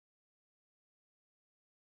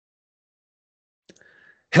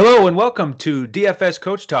Hello and welcome to DFS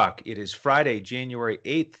Coach Talk. It is Friday, January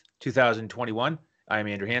 8th, 2021. I'm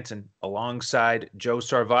Andrew Hansen alongside Joe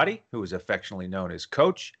Sarvati, who is affectionately known as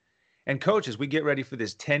Coach. And Coach, as we get ready for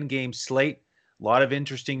this 10-game slate, a lot of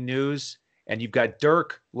interesting news, and you've got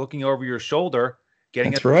Dirk looking over your shoulder,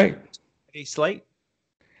 getting That's us right. a slate.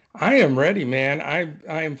 I am ready, man. I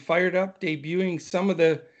am fired up, debuting some of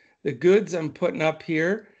the goods I'm putting up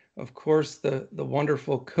here. Of course, the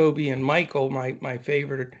wonderful Kobe and Michael, my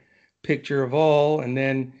favorite picture of all. And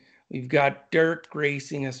then we've got Dirk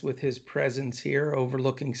gracing us with his presence here,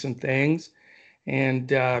 overlooking some things.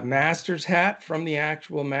 And Masters hat from the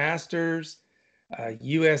actual Masters,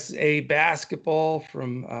 USA basketball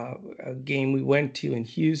from a game we went to in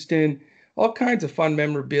Houston, all kinds of fun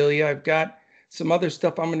memorabilia. I've got some other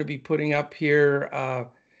stuff I'm going to be putting up here.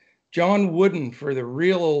 John Wooden for the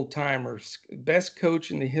real old timers, best coach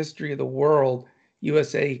in the history of the world,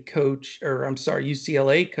 USA coach, or I'm sorry,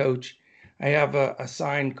 UCLA coach. I have a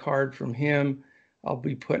signed card from him I'll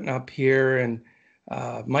be putting up here. And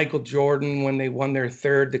Michael Jordan, when they won their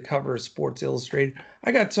third, the cover of Sports Illustrated.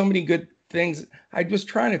 I got so many good things. I was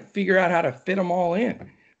trying to figure out how to fit them all in.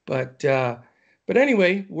 But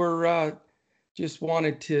anyway, we're just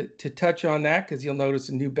wanted to touch on that because you'll notice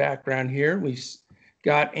a new background here. We've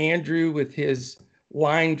got Andrew with his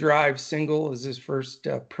line drive single as his first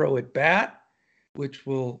pro at bat, which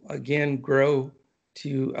will again grow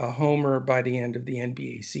to a homer by the end of the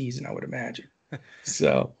NBA season, I would imagine.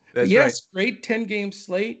 So, but That's right. yes, great 10-game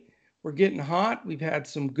slate. We're getting hot. We've had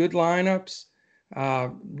some good lineups.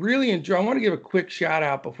 Really enjoy. I want to give a quick shout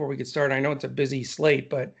out before we get started. I know it's a busy slate,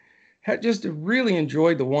 but just really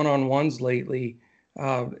enjoyed the one-on-ones lately.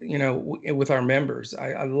 With our members,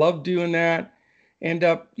 I love doing that. End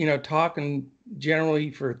up, talking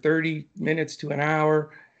generally for 30 minutes to an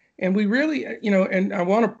hour, and we really, and I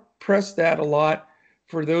want to press that a lot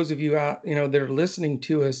for those of you out, that are listening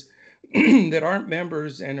to us that aren't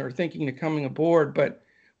members and are thinking of coming aboard. But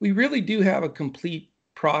we really do have a complete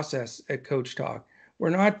process at Coach Talk.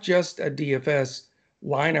 We're not just a DFS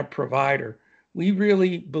lineup provider. We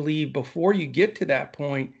really believe before you get to that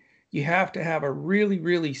point, you have to have a really,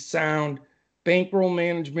 really sound bankroll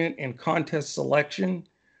management and contest selection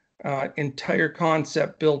entire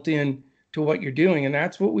concept built in to what you're doing. And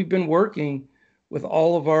that's what we've been working with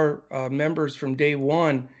all of our members from day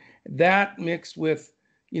one. That mixed with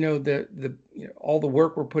all the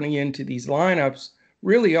work we're putting into these lineups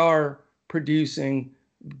really are producing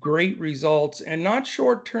great results, and not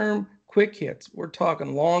short-term quick hits. We're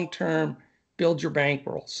talking long-term, build your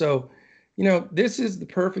bankroll. So, this is the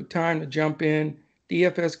perfect time to jump in.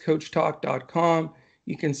 DFSCoachTalk.com.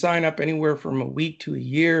 You can sign up anywhere from a week to a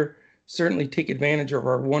year. Certainly take advantage of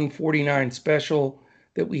our 149 special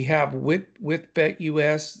that we have with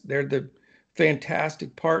BetUS. They're the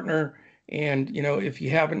fantastic partner. And, if you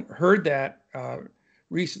haven't heard that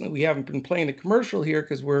recently, we haven't been playing the commercial here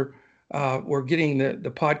because we're getting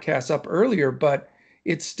the podcast up earlier, but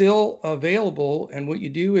it's still available. And what you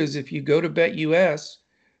do is if you go to betus.com.pa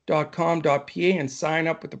and sign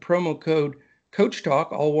up with the promo code Coach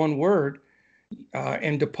Talk, all one word,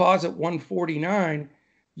 and deposit 149,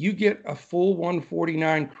 you get a full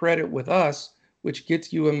 149 credit with us, which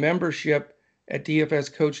gets you a membership at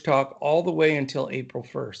DFS Coach Talk all the way until April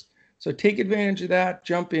 1st. So take advantage of that,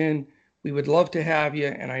 jump in. We would love to have you,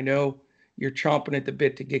 and I know you're chomping at the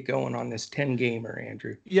bit to get going on this 10-gamer,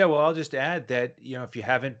 Andrew. Yeah, well, I'll just add that, if you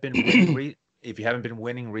haven't been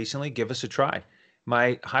winning recently, give us a try.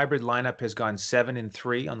 My hybrid lineup has gone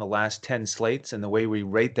 7-3 on the last 10 slates, and the way we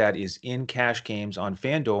rate that is in cash games on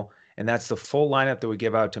Fanduel, and that's the full lineup that we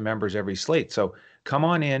give out to members every slate. So come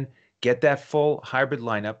on in, get that full hybrid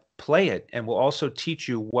lineup, play it, and we'll also teach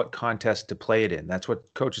you what contest to play it in. That's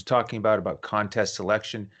what Coach is talking about contest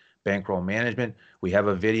selection, bankroll management. We have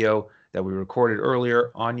a video that we recorded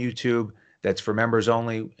earlier on YouTube that's for members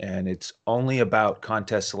only, and it's only about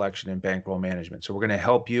contest selection and bankroll management. So we're going to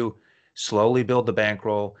help you slowly build the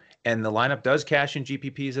bankroll, and the lineup does cash in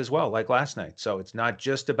GPPs as well, like last night. So it's not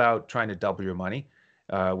just about trying to double your money.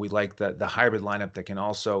 We like the hybrid lineup that can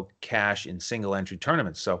also cash in single entry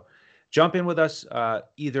tournaments. So jump in with us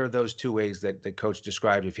either of those two ways that Coach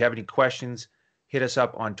described. If you have any questions, hit us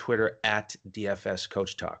up on Twitter at DFS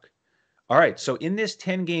Coach Talk. All right, so in this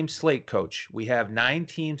 10-game slate, Coach, we have 9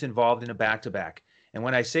 teams involved in a back-to-back. And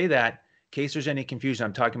when I say that, in case there's any confusion,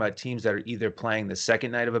 I'm talking about teams that are either playing the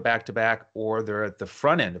second night of a back-to-back or they're at the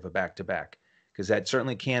front end of a back-to-back, because that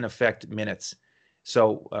certainly can affect minutes.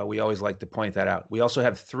 So we always like to point that out. We also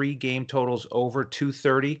have 3 game totals over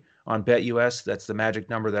 230 on BetUS. That's the magic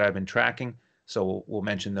number that I've been tracking. So we'll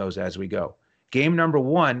mention those as we go. Game number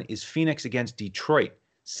 1 is Phoenix against Detroit.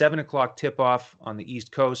 7 o'clock tip-off on the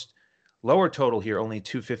East Coast. Lower total here, only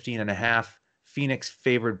 215.5. Phoenix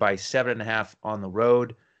favored by 7.5 on the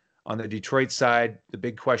road. On the Detroit side, the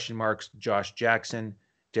big question marks, Josh Jackson,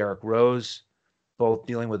 Derrick Rose, both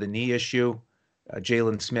dealing with a knee issue.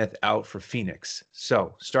 Jalen Smith out for Phoenix.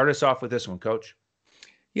 So start us off with this one, Coach.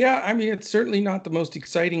 Yeah, I mean, it's certainly not the most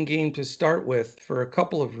exciting game to start with for a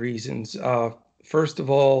couple of reasons. First of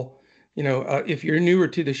all, if you're newer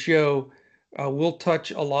to the show, we'll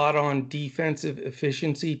touch a lot on defensive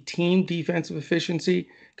efficiency, team defensive efficiency,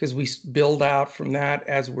 because we build out from that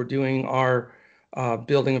as we're doing our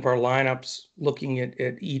building of our lineups, looking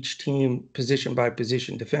at each team position by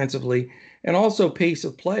position defensively, and also pace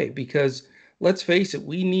of play, because let's face it,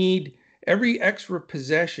 we need every extra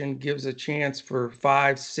possession gives a chance for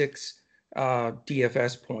 5, 6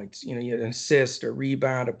 DFS points, an assist, a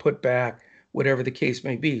rebound, a putback, whatever the case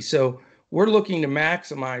may be. So we're looking to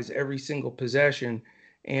maximize every single possession.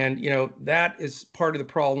 And, that is part of the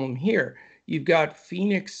problem here. You've got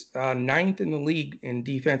Phoenix 9th in the league in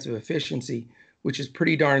defensive efficiency, which is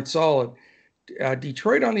pretty darn solid.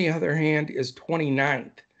 Detroit, on the other hand, is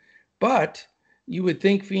 29th. But you would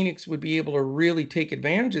think Phoenix would be able to really take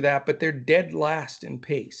advantage of that, but they're dead last in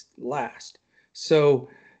pace, last. So,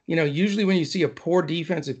 usually when you see a poor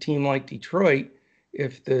defensive team like Detroit,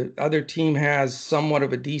 if the other team has somewhat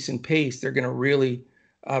of a decent pace, they're going to really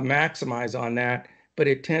maximize on that. But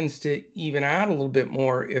it tends to even out a little bit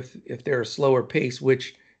more if they're a slower pace,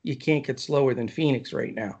 which you can't get slower than Phoenix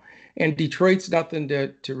right now. And Detroit's nothing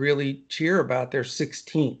to really cheer about. They're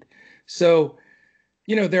 16th. So,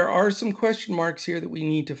 there are some question marks here that we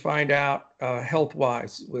need to find out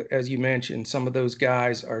health-wise. As you mentioned, some of those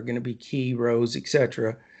guys are going to be key, Rose,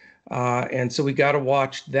 etc. And so we got to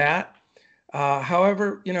watch that.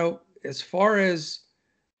 However, as far as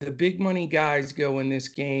the big money guys go in this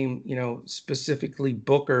game, specifically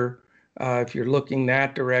Booker, if you're looking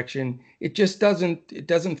that direction, it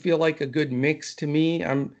doesn't feel like a good mix to me.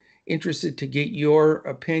 I'm interested to get your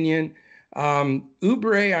opinion.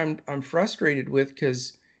 Oubre, I'm frustrated with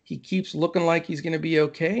because he keeps looking like he's going to be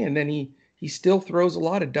okay, and then he still throws a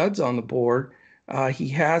lot of duds on the board. He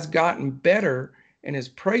has gotten better, and his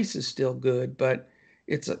price is still good, but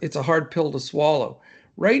it's a hard pill to swallow.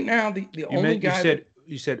 Right now, the only guy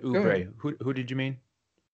you said Oubre. Who did you mean?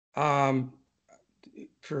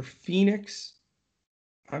 For Phoenix,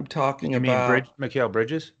 I'm talking about. You mean Mikal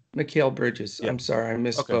Bridges? Mikal Bridges. Yeah. I'm sorry, I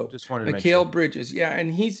misspoke. Okay, just wanted to make sure. Mikal Bridges, yeah,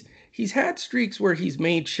 and he's had streaks where he's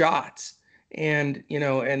made shots, and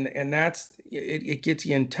and that's it gets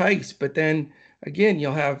you enticed. But then again,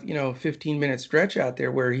 you'll have 15-minute stretch out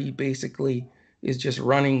there where he basically is just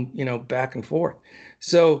running back and forth.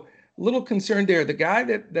 So a little concerned there. The guy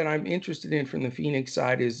that I'm interested in from the Phoenix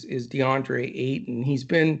side is DeAndre Ayton. He's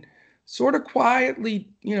been sort of quietly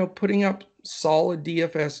putting up solid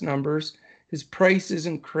DFS numbers. His price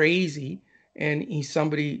isn't crazy, and he's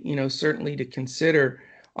somebody, certainly to consider.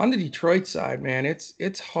 On the Detroit side, man,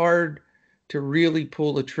 it's hard to really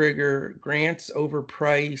pull the trigger. Grant's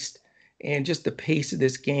overpriced, and just the pace of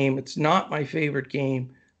this game. It's not my favorite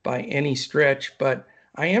game by any stretch, but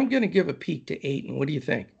I am going to give a peek to Ayton. What do you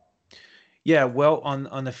think? Yeah, well,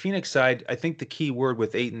 on the Phoenix side, I think the key word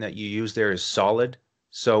with Ayton that you use there is solid.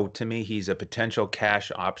 So to me, he's a potential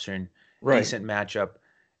cash option, right. Decent matchup.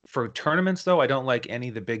 For tournaments, though, I don't like any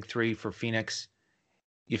of the big three for Phoenix.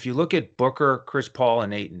 If you look at Booker, Chris Paul,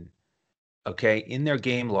 and Ayton, okay, in their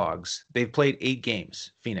game logs, they've played 8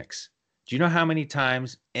 games, Phoenix. Do you know how many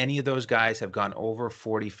times any of those guys have gone over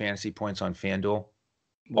 40 fantasy points on Fanduel?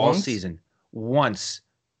 All season. Once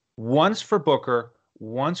for Booker,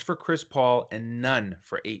 once for Chris Paul, and none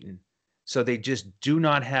for Ayton. So they just do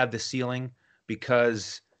not have the ceiling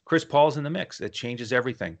because Chris Paul's in the mix. It changes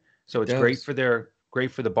everything. So it's great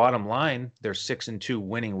for the bottom line, their 6-2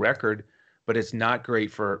 winning record, but it's not great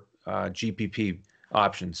for GPP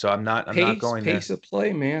options. So I'm not going there. Pace of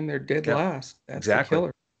play, man. They're dead last. That's exactly the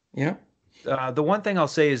killer. Yeah. The one thing I'll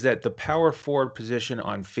say is that the power forward position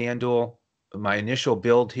on FanDuel, my initial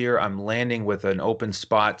build here, I'm landing with an open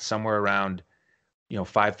spot somewhere around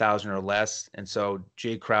 5,000 or less. And so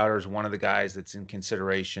Jay Crowder is one of the guys that's in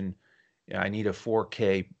consideration. I need a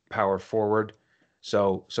 4K power forward.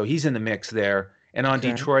 So he's in the mix there. And on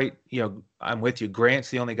Detroit, I'm with you. Grant's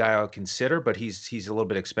the only guy I'll consider, but he's a little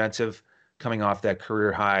bit expensive coming off that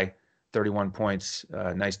career high, 31 points,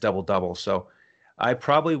 nice double-double. So I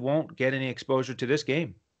probably won't get any exposure to this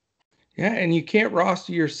game. Yeah, and you can't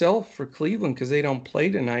roster yourself for Cleveland because they don't play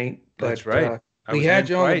tonight. But, that's right. I We was had named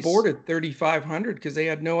you on the twice. board at 3,500 because they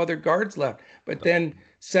had no other guards left. But then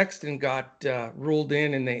Sexton got ruled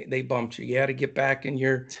in and they bumped you. You had to get back in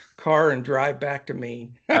your car and drive back to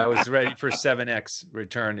Maine. I was ready for 7x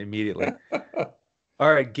return immediately.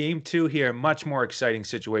 All right, game two here. Much more exciting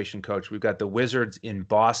situation, coach. We've got the Wizards in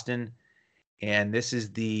Boston, and this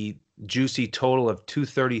is the juicy total of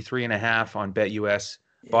 233.5 on BetUS.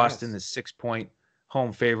 Boston, Yes. the 6-point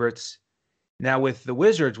home favorites. Now, with the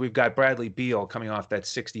Wizards, we've got Bradley Beal coming off that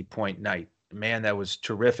 60-point night. Man, that was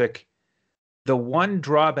terrific. The one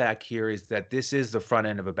drawback here is that this is the front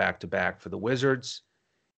end of a back-to-back for the Wizards.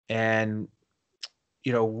 And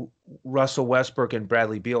Russell Westbrook and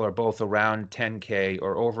Bradley Beal are both around 10K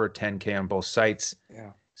or over 10K on both sites.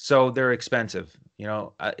 Yeah. So they're expensive.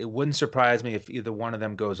 It wouldn't surprise me if either one of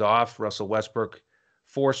them goes off. Russell Westbrook,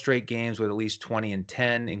 4 straight games with at least 20 and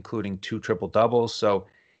 10, including 2 triple doubles. So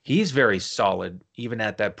he's very solid, even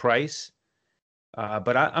at that price.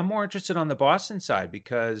 But I'm more interested on the Boston side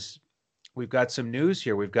because we've got some news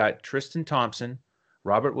here. We've got Tristan Thompson,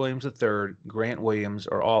 Robert Williams III, Grant Williams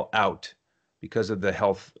are all out because of the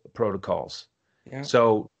health protocols. Yeah.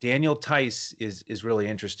 So Daniel Tice is really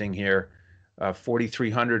interesting here.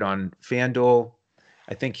 4,300 on Fanduel.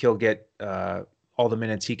 I think he'll get all the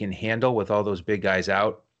minutes he can handle with all those big guys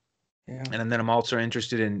out. Yeah. And then I'm also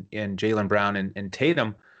interested in Jaylen Brown and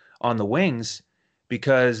Tatum on the wings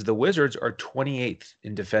because the Wizards are 28th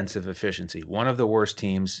in defensive efficiency, one of the worst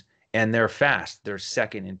teams, and they're fast. They're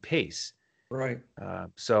second in pace. Right.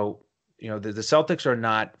 The Celtics are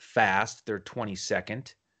not fast. They're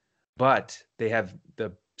 22nd, but they have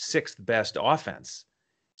the 6th best offense.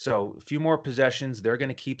 So a few more possessions. They're going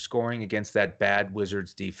to keep scoring against that bad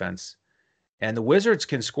Wizards defense. And the Wizards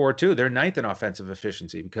can score too. They're 9th in offensive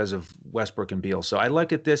efficiency because of Westbrook and Beal. So I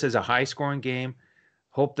look at this as a high scoring game.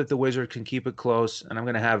 Hope that the Wizards can keep it close. And I'm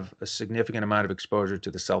going to have a significant amount of exposure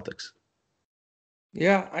to the Celtics.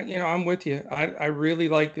 Yeah, I'm with you. I really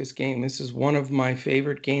like this game. This is one of my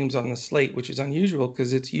favorite games on the slate, which is unusual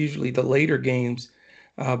because it's usually the later games.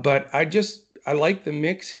 But I like the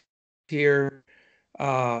mix here.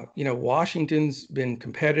 Washington's been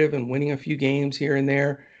competitive and winning a few games here and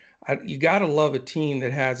there. You got to love a team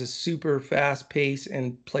that has a super fast pace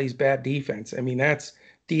and plays bad defense. I mean, that's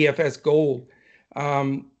DFS gold.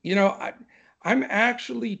 I'm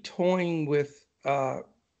actually toying with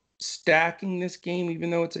stacking this game,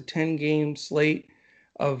 even though it's a 10-game slate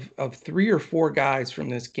of 3 or 4 guys from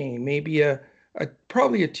this game, maybe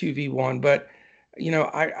probably a 2v1. But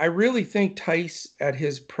I really think Tice at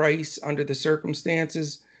his price under the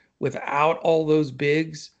circumstances, without all those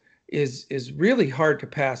bigs, is really hard to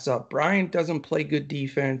pass up. Bryant doesn't play good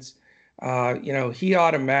defense. He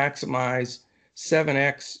ought to maximize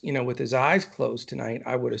 7x, with his eyes closed tonight,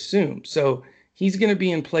 I would assume. So he's going to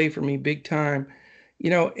be in play for me big time.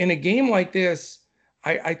 In a game like this,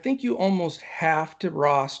 I think you almost have to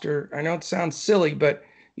roster. I know it sounds silly, but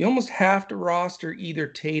you almost have to roster either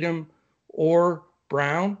Tatum or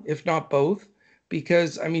Brown, if not both,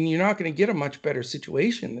 because you're not going to get a much better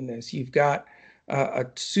situation than this. You've got a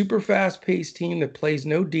super fast-paced team that plays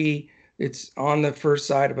no D. It's on the first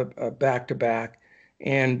side of a back-to-back,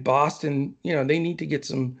 and Boston, they need to get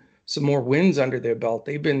some more wins under their belt.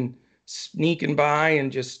 They've been sneaking by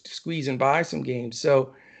and just squeezing by some games.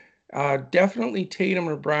 So definitely Tatum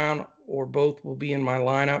or Brown or both will be in my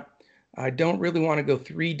lineup. I don't really want to go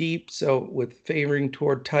 3 deep, so with favoring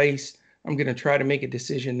toward Tice, I'm going to try to make a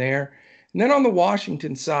decision there. And then on the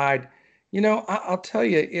Washington side, I'll tell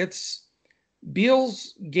you, it's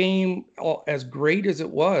Beal's game, as great as it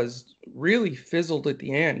was, really fizzled at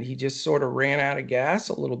the end. He just sort of ran out of gas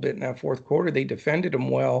a little bit in that fourth quarter. They defended him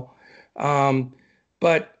well.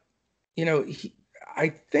 But I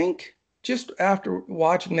think just after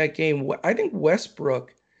watching that game, I think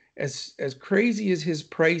Westbrook, as crazy as his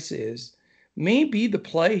price is, may be the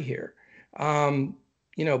play here.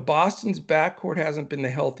 Boston's backcourt hasn't been the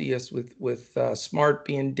healthiest with Smart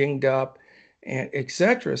being dinged up and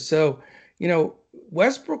etc. So,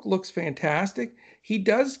 Westbrook looks fantastic. He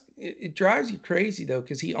does. It drives you crazy though,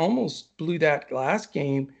 because he almost blew that last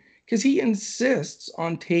game because he insists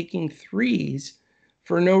on taking threes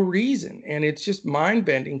for no reason. And it's just mind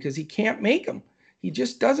bending because he can't make them. He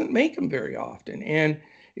just doesn't make them very often. And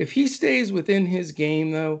if he stays within his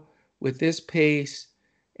game, though, with this pace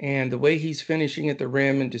and the way he's finishing at the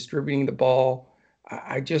rim and distributing the ball,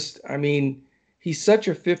 he's such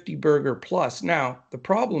a 50 burger plus. Now, the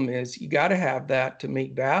problem is you got to have that to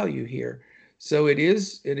make value here. So it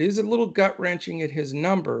is a little gut wrenching at his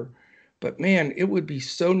number, but man, it would be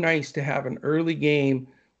so nice to have an early game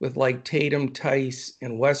with like Tatum, Tice,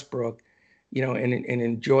 and Westbrook. and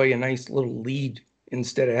enjoy a nice little lead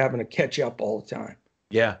instead of having to catch up all the time.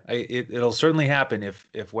 Yeah, it'll certainly happen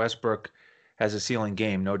if Westbrook has a ceiling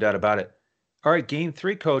game, no doubt about it. All right, game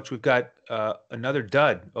three, coach. We've got another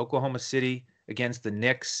dud. Oklahoma City against the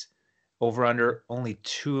Knicks. Over under only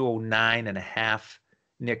 209.5.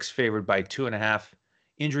 Knicks favored by 2.5.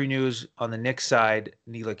 Injury news on the Knicks side: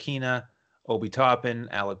 Ntilikina, Obi Toppin,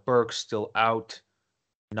 Alec Burks still out.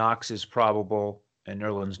 Knox is probable, and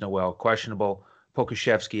Nerlens Noel questionable.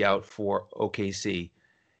 Pokashevsky out for OKC.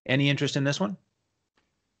 Any interest in this one?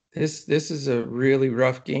 This is a really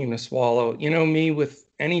rough game to swallow. You know me, with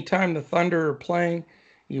any time the Thunder are playing,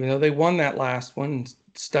 even though they won that last one,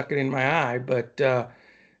 stuck it in my eye, but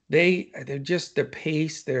they're just the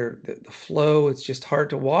pace, the flow. It's just hard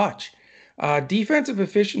to watch. Defensive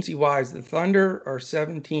efficiency wise, the Thunder are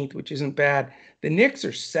 17th, which isn't bad. The Knicks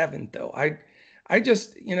are 7th, though. I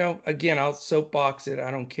just, again, I'll soapbox it.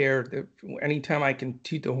 I don't care. Anytime I can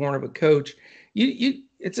toot the horn of a coach,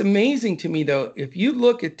 it's amazing to me, though, if you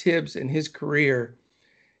look at Tibbs and his career,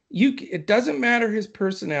 it doesn't matter his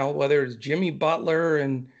personnel, whether it's Jimmy Butler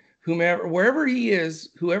and whomever, wherever he is,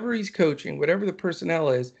 whoever he's coaching, whatever the personnel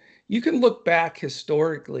is, you can look back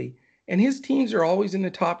historically, and his teams are always in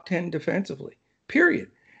the top 10 defensively,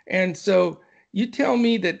 period. And so you tell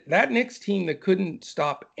me that Knicks team that couldn't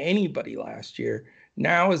stop anybody last year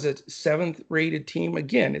now is a 7th rated team.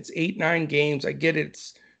 Again, it's 8-9 games. I get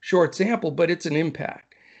it's short sample, but it's an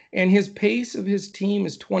impact. And his pace of his team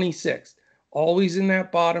is 26th, always in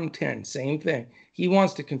that bottom 10. Same thing. He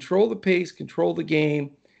wants to control the pace, control the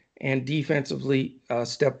game, and defensively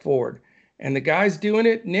step forward. And the guys doing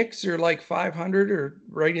it, Knicks are like 500 or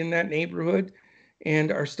right in that neighborhood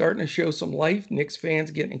and are starting to show some life. Knicks fans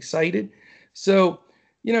getting excited. So,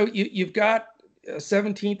 you've got a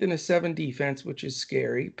 17th and a 7 defense, which is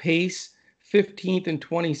scary. Pace, 15th and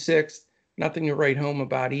 26th, nothing to write home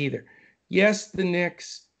about either. Yes, the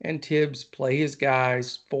Knicks and Tibbs play his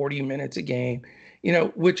guys 40 minutes a game,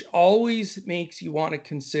 which always makes you want to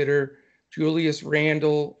consider Julius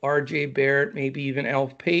Randle, R.J. Barrett, maybe even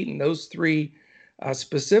Elf Payton. Those three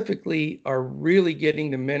specifically are really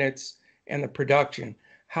getting the minutes and the production.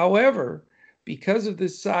 However, because of the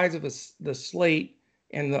size of the slate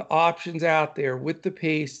and the options out there with the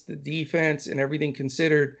pace, the defense, and everything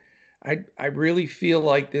considered, I really feel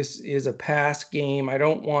like this is a pass game. I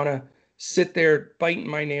don't want to sit there biting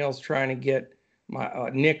my nails trying to get my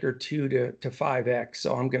nick or two to 5x,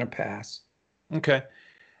 so I'm going to pass. Okay.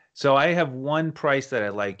 So I have one price that I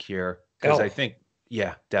like here because I think,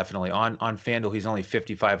 yeah, definitely on Fanduel he's only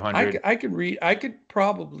 5,500. I could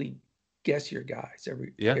probably guess your guys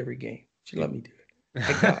every game. Should let me do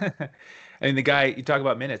it. I mean, the guy, you talk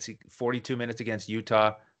about minutes, 42 minutes against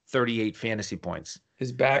Utah, 38 fantasy points.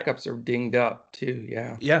 His backups are dinged up too.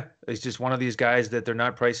 Yeah. Yeah, it's just one of these guys that they're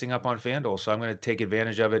not pricing up on Fanduel, so I'm going to take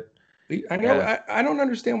advantage of it. I know. I don't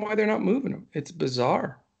understand why they're not moving him. It's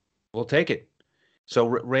bizarre. We'll take it. So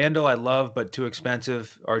Randall, I love, but too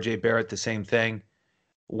expensive. R.J. Barrett, the same thing.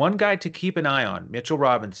 One guy to keep an eye on, Mitchell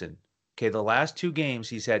Robinson. Okay, the last 2 games,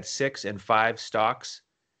 he's had 6 and 5 stocks.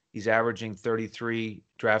 He's averaging 33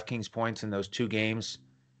 DraftKings points in those 2 games,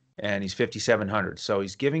 and he's 5,700. So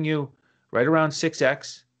he's giving you right around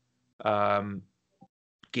 6x,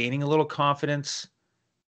 gaining a little confidence,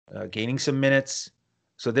 gaining some minutes.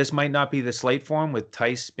 So this might not be the slate for him, with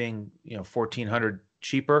Tice being 1,400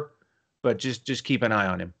 cheaper. But just keep an eye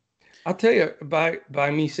on him. I'll tell you, by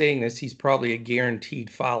me saying this, he's probably a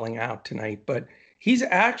guaranteed fouling out tonight. But he's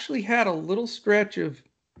actually had a little stretch of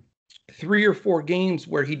 3 or 4 games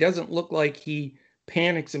where he doesn't look like he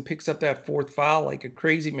panics and picks up that 4th foul like a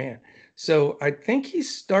crazy man. So I think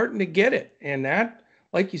he's starting to get it. And that,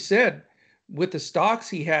 like you said, with the stocks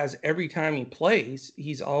he has every time he plays,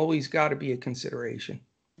 he's always got to be a consideration.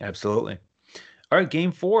 Absolutely. All right,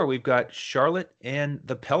 game 4, we've got Charlotte and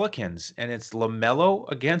the Pelicans, and it's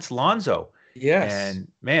LaMelo against Lonzo. Yes.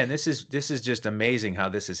 And man, this is just amazing how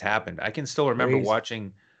this has happened. I can still remember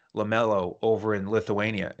watching LaMelo over in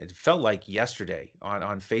Lithuania. It felt like yesterday on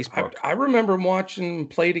Facebook. I remember watching them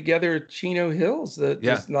play together at Chino Hills.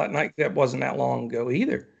 That wasn't that long ago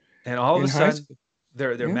either. And all of a sudden,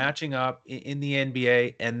 they're matching up in the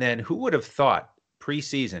NBA. And then who would have thought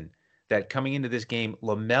preseason that coming into this game,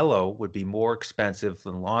 LaMelo would be more expensive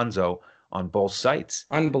than Lonzo on both sites?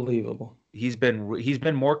 Unbelievable. He's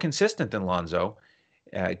been more consistent than Lonzo,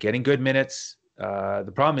 getting good minutes.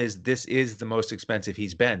 The problem is this is the most expensive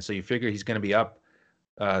he's been. So you figure he's going to be up,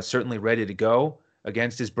 certainly ready to go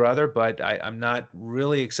against his brother. But I'm not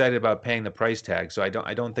really excited about paying the price tag. So I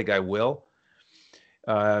don't think I will.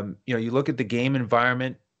 You look at the game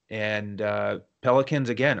environment, and Pelicans,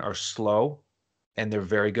 again, are slow, and they're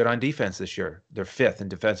very good on defense this year. They're fifth in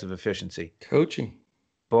defensive efficiency. Coaching.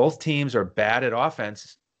 Both teams are bad at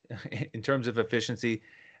offense in terms of efficiency,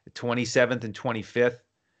 27th and 25th.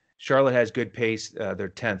 Charlotte has good pace. They're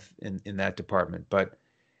 10th in that department. But,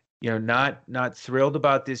 not thrilled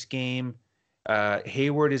about this game.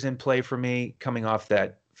 Hayward is in play for me, coming off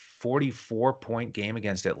that 44-point game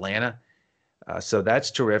against Atlanta. So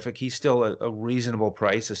that's terrific. He's still a reasonable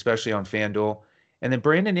price, especially on Fanduel. And then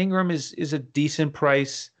Brandon Ingram is a decent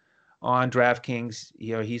price on DraftKings.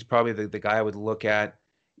 He's probably the guy I would look at,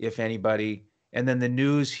 if anybody. And then the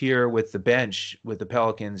news here with the bench with the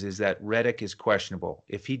Pelicans is that Redick is questionable.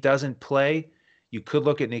 If he doesn't play, you could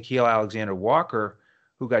look at Nickeil Alexander-Walker,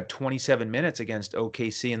 who got 27 minutes against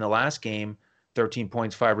OKC in the last game, 13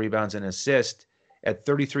 points, 5 rebounds, and an assist at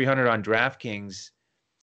 3,300 on DraftKings.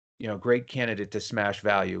 Great candidate to smash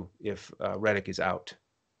value if Redick is out.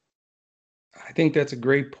 I think that's a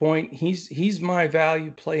great point. He's my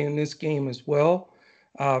value play in this game as well.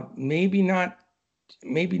 Maybe not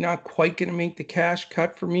quite going to make the cash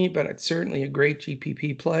cut for me, but it's certainly a great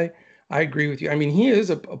GPP play. I agree with you. I mean, he is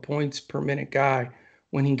a points per minute guy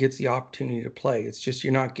when he gets the opportunity to play. It's just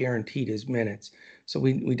you're not guaranteed his minutes. So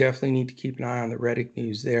we definitely need to keep an eye on the Redick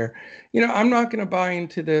news there. I'm not going to buy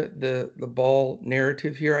into the Ball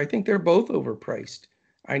narrative here. I think they're both overpriced.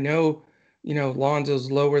 I know,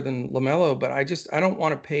 Lonzo's lower than LaMelo, but I don't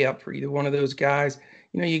want to pay up for either one of those guys.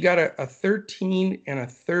 You got a 13 and a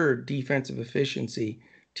third defensive efficiency,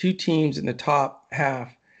 2 teams in the top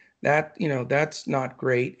half. That's not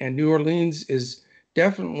great. And New Orleans is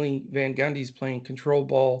definitely, Van Gundy's playing control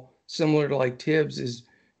ball, similar to like Tibbs is,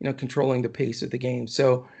 controlling the pace of the game.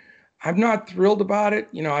 So I'm not thrilled about it.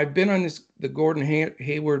 I've been on the Gordon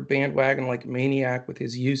Hayward bandwagon like a maniac with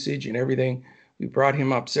his usage and everything. We brought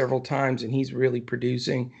him up several times and he's really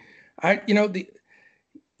producing.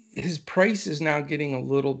 His price is now getting a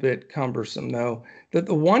little bit cumbersome though.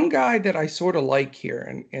 The one guy that I sort of like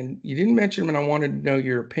here, and you didn't mention him and I wanted to know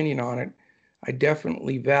your opinion on it. I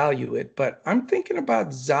definitely value it, but I'm thinking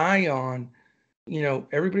about Zion.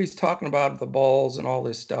 Everybody's talking about the balls and all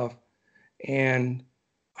this stuff. And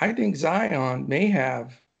I think Zion may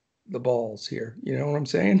have the balls here. You know what I'm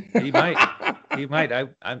saying? He might. He might.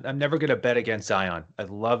 I'm never going to bet against Zion. I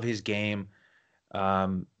love his game.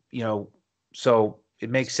 So it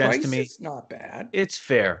makes sense to me. It's not bad. It's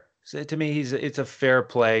fair. So to me, it's a fair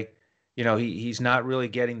play. He's not really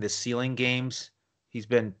getting the ceiling games. He's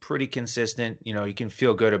been pretty consistent. You can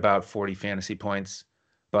feel good about 40 fantasy points,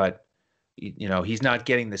 but he's not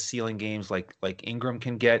getting the ceiling games like Ingram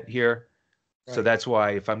can get here. Right. So that's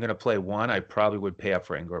why if I'm going to play one, I probably would pay up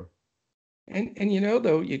for Ingram. And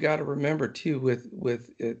though, you got to remember too, with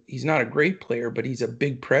he's not a great player, but he's a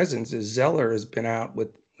big presence. As Zeller has been out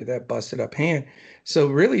with that busted up hand. So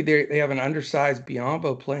really, they have an undersized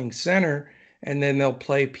Biyombo playing center, and then they'll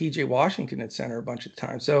play PJ Washington at center a bunch of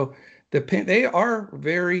times. So they are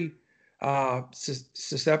very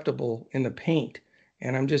susceptible in the paint.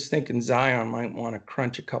 And I'm just thinking Zion might want to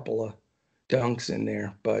crunch a couple of dunks in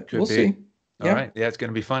there, but we'll see. All right. Yeah, it's going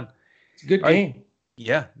to be fun. It's a good game.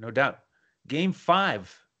 Yeah, no doubt. Game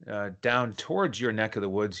 5, down towards your neck of the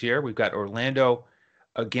woods here. We've got Orlando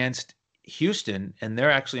against Houston, and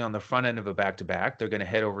they're actually on the front end of a back-to-back. They're going to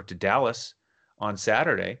head over to Dallas on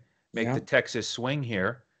Saturday, make the Texas swing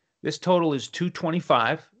here. This total is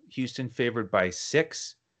 225. Houston favored by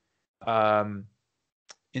 6. In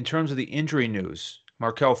terms of the injury news,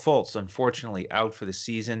 Markelle Fultz, unfortunately, out for the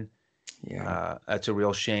season. Yeah, that's a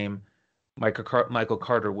real shame. Michael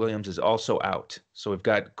Carter-Williams is also out. So we've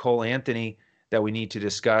got Cole Anthony that we need to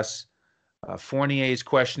discuss. Fournier is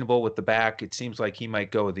questionable with the back. It seems like he might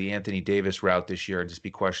go the Anthony Davis route this year and just be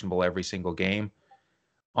questionable every single game.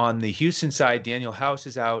 On the Houston side, Daniel House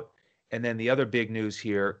is out. And then the other big news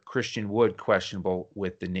here, Christian Wood questionable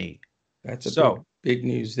with the knee. That's big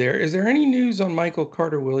news there. Is there any news on Michael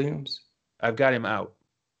Carter-Williams? I've got him out.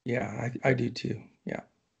 Yeah, I do too. Yeah.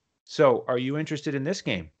 So are you interested in this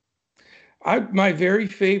game? My very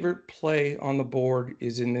favorite play on the board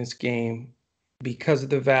is in this game because of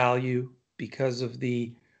the value, because of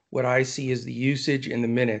what I see as the usage and the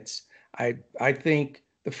minutes. I think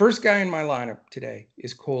the first guy in my lineup today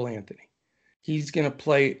is Cole Anthony. He's going to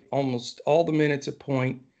play almost all the minutes at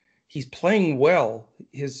point. He's playing well.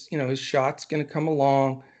 His shot's going to come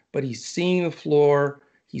along, but he's seeing the floor.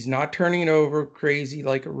 He's not turning it over crazy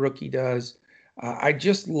like a rookie does. I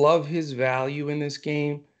just love his value in this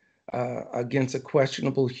game against a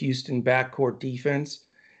questionable Houston backcourt defense.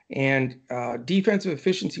 And defensive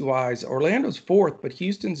efficiency-wise, Orlando's 4th, but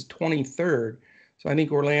Houston's 23rd. So I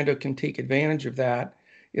think Orlando can take advantage of that.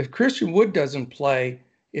 if Christian Wood doesn't play,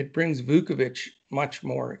 it brings Vukovic much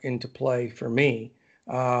more into play for me.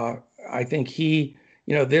 Uh, I think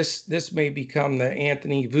this may become the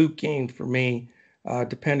Anthony Vuk game for me,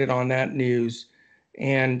 dependent on that news.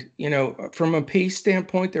 And, from a pace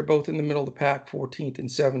standpoint, they're both in the middle of the pack, 14th and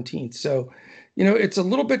 17th. So, it's a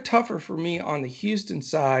little bit tougher for me on the Houston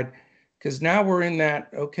side because now we're in that,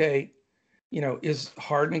 okay, is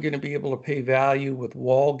Harden going to be able to pay value with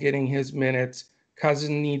Wall getting his minutes?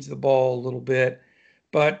 Cousin needs the ball a little bit.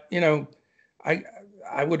 But, I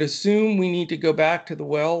I would assume we need to go back to the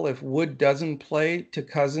well if Wood doesn't play to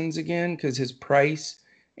Cousins again because his price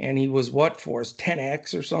and he was what for us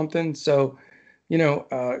 10x or something. So,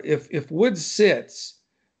 if Wood sits,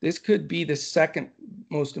 this could be the second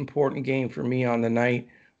most important game for me on the night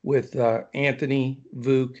with Anthony,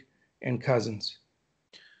 Vuk, and Cousins.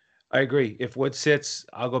 I agree. If Wood sits,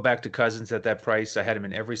 I'll go back to Cousins at that price. I had him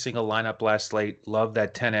in every single lineup last slate. Love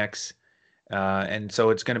that 10x. And so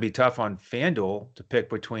it's going to be tough on FanDuel to pick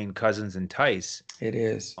between Cousins and Tice. It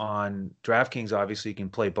is. On DraftKings, obviously, you can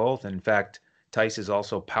play both. And in fact, Tice is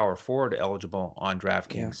also power forward eligible on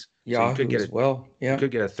DraftKings. Yeah. So Yahoo as well. Yeah. You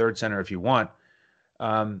could get a third center if you want.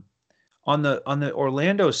 On the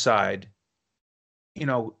Orlando side,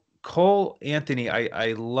 Cole Anthony,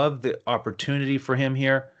 I love the opportunity for him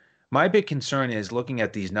here. My big concern is looking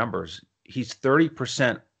at these numbers. He's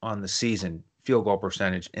 30% on the season field goal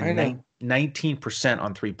percentage and 19%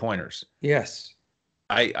 on three-pointers. Yes.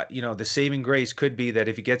 The saving grace could be that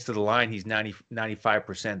if he gets to the line, he's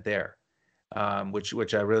 95% there,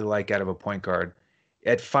 which I really like out of a point guard.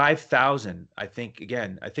 At 5,000, I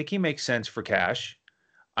think he makes sense for cash.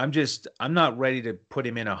 I'm not ready to put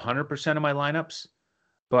him in 100% of my lineups,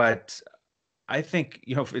 but I think,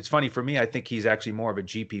 it's funny for me, I think he's actually more of a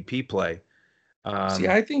GPP play. See,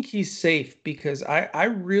 I think he's safe because I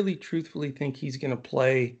really truthfully think he's going to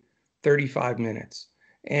play 35 minutes.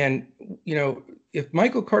 And, if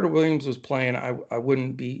Michael Carter Williams was playing, I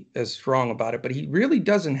wouldn't be as strong about it, but he really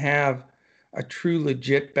doesn't have a true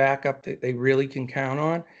legit backup that they really can count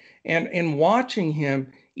on. And watching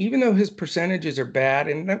him, even though his percentages are bad,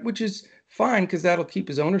 which is fine because that'll keep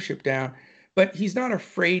his ownership down, but he's not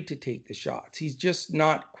afraid to take the shots. He's just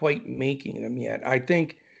not quite making them yet. I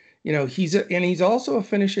think, he's also a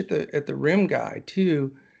finish at the rim guy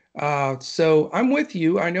too. So I'm with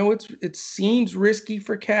you. I know it seems risky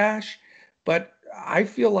for cash, but I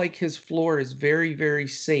feel like his floor is very, very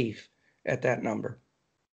safe at that number.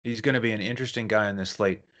 He's going to be an interesting guy on this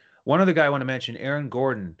slate. One other guy I want to mention, Aaron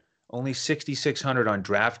Gordon, only 6,600 on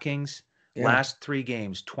DraftKings. Yeah. Last 3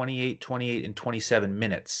 games, 28, 28, and 27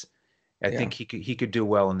 minutes. I think he could do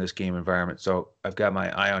well in this game environment. So I've got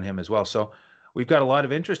my eye on him as well. So we've got a lot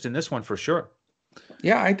of interest in this one for sure.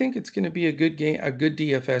 Yeah, I think it's going to be a good game, a good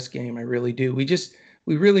DFS game. I really do.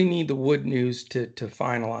 We really need the Wood news to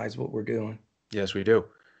finalize what we're doing. Yes, we do.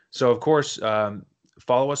 So of course,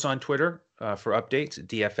 follow us on Twitter for updates at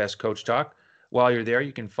DFS Coach Talk. While you're there,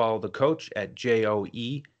 you can follow the coach at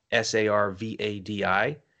JoeSarvadi.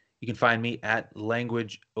 You can find me at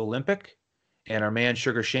Language Olympic. And our man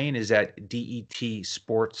Sugar Shane is at DET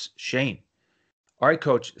Sports Shane. All right,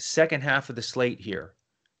 Coach, second half of the slate here.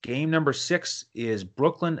 Game number 6 is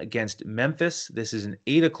Brooklyn against Memphis. This is an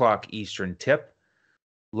 8 o'clock Eastern tip.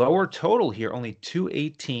 Lower total here, only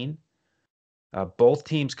 218. Both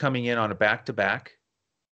teams coming in on a back-to-back.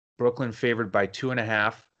 Brooklyn favored by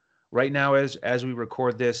 2.5. Right now, as we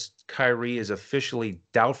record this, Kyrie is officially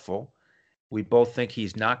doubtful. We both think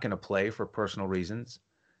he's not going to play for personal reasons.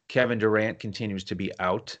 Kevin Durant continues to be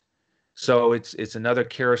out. So it's another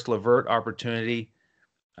Karis LeVert opportunity.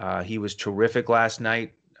 He was terrific last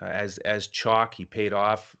night as chalk. He paid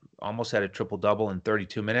off, almost had a triple-double in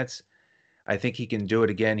 32 minutes. I think he can do it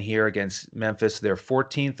again here against Memphis. They're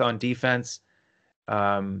 14th on defense.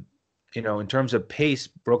 In terms of pace,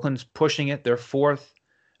 Brooklyn's pushing it. They're 4th.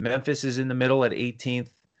 Memphis is in the middle at 18th.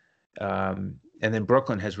 And then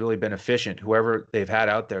Brooklyn has really been efficient. Whoever they've had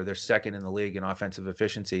out there, they're second in the league in offensive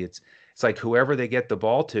efficiency. It's like whoever they get the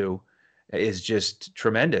ball to is just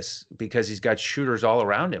tremendous because he's got shooters all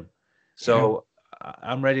around him. So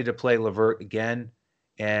I'm ready to play LeVert again.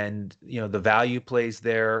 And, the value plays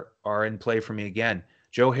there are in play for me again.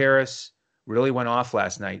 Joe Harris really went off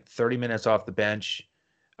last night, 30 minutes off the bench,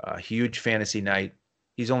 huge fantasy night.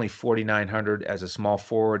 He's only 4,900 as a small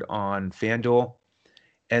forward on FanDuel.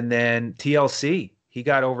 And then TLC, he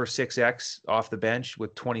got over 6X off the bench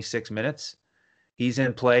with 26 minutes. He's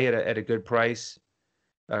in play at a good price.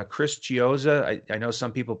 Chris Chiozza, I know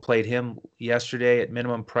some people played him yesterday at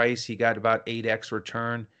minimum price. He got about 8X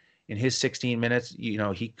return in his 16 minutes.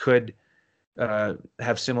 He could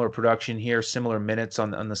have similar production here, similar minutes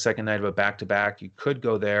on the second night of a back-to-back. You could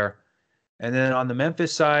go there. And then on the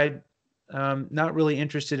Memphis side, not really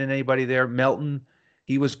interested in anybody there. Melton,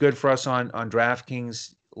 he was good for us on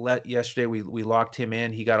DraftKings. Yesterday we locked him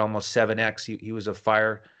in. He got almost 7x. He was a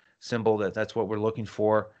fire symbol. That's what we're looking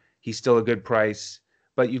for. He's still a good price,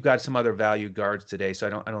 but you've got some other value guards today,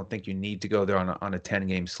 so I don't think you need to go there on a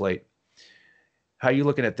 10-game slate. How are you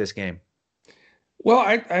looking at this game?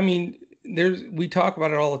 Well, I mean, we talk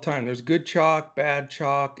about it all the time. There's good chalk, bad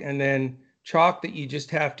chalk, and then chalk that you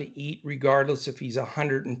just have to eat regardless if he's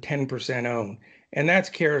 110% owned. And that's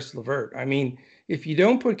Karis LeVert. I mean, if you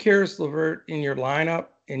don't put Karis LeVert in your lineup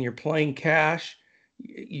and you're playing cash,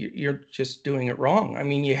 you're just doing it wrong. I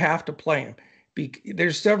mean, you have to play him.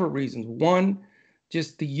 There's several reasons. One,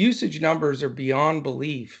 just the usage numbers are beyond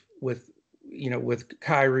belief with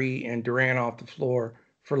Kyrie and Durant off the floor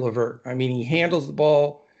for LeVert. I mean, he handles the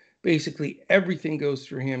ball. Basically, everything goes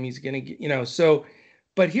through him. He's going to get, so,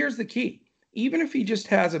 but here's the key. Even if he just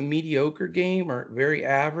has a mediocre game or very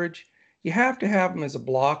average, you have to have him as a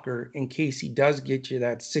blocker in case he does get you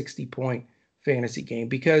that 60-point fantasy game.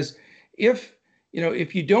 Because if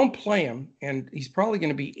you don't play him, and he's probably going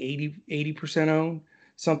to be 80% owned,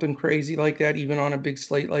 something crazy like that, even on a big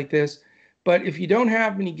slate like this. But if you don't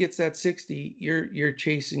have him and he gets that 60, you're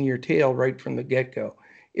chasing your tail right from the get-go.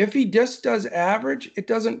 If he just does average, it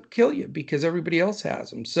doesn't kill you because everybody else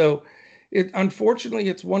has him. So unfortunately,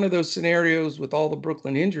 it's one of those scenarios with all the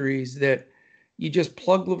Brooklyn injuries that you just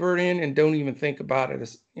plug LeVert in and don't even think about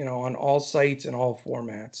it, on all sites and all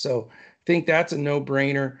formats. So I think that's a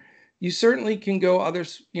no-brainer. You certainly can go other,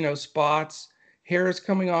 spots. Harris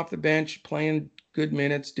coming off the bench, playing good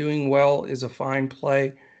minutes, doing well is a fine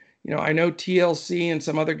play. I know TLC and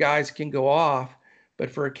some other guys can go off, but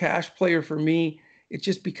for a cash player, for me, it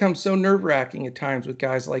just becomes so nerve-wracking at times with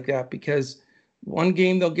guys like that because one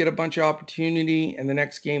game they'll get a bunch of opportunity and the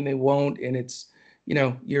next game they won't, and it's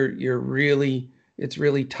it's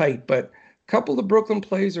really tight. But a couple of the Brooklyn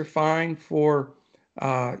plays are fine for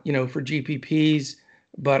for GPPs,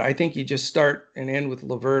 but I think you just start and end with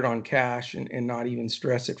LeVert on cash and not even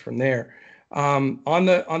stress it from there. On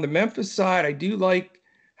the Memphis side, I do like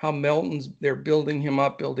how they're building him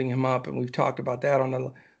up, and we've talked about that on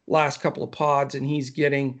the last couple of pods, and he's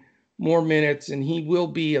getting more minutes, and he will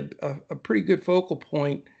be a pretty good focal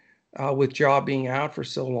point with Ja being out for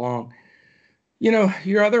so long.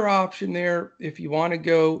 Your other option there, if you want to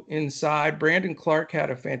go inside, Brandon Clark had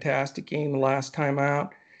a fantastic game the last time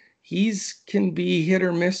out. He's can be hit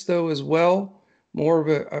or miss though as well, more of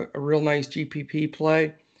a real nice GPP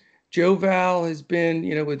play. Joe Val has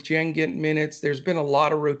been, with Jen getting minutes, there's been a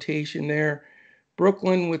lot of rotation there.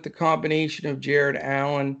 Brooklyn with the combination of Jared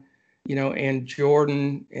Allen, and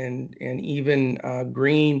Jordan and even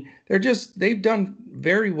Green, they've done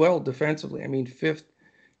very well defensively. I mean,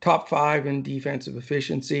 top 5 in defensive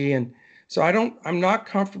efficiency. And so I'm not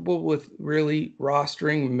comfortable with really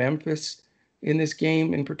rostering Memphis in this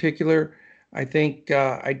game in particular. I think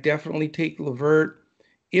I definitely take LeVert.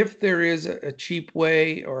 If there is a cheap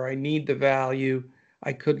way or I need the value,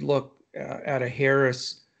 I could look at a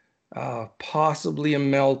Harris, possibly a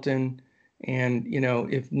Melton, and,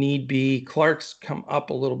 if need be, Clark's come up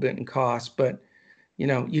a little bit in cost, but,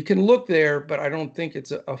 you can look there, but I don't think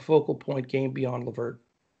it's a focal point game beyond LeVert.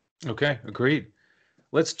 Okay, agreed.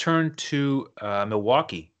 Let's turn to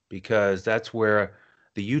Milwaukee because that's where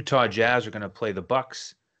the Utah Jazz are going to play the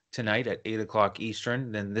Bucks tonight at 8 o'clock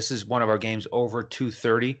Eastern. Then this is one of our games over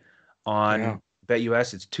 230 on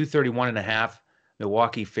BetUS. It's 231.5.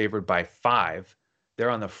 Milwaukee favored by 5. They're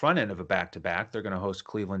on the front end of a back-to-back. They're going to host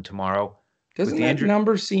Cleveland tomorrow. Doesn't that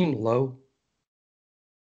number seem low?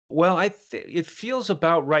 Well, it feels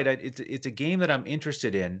about right. It's a game that I'm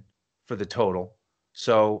interested in for the total.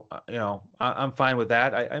 So, I'm fine with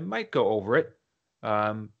that. I might go over it.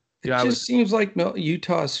 It seems like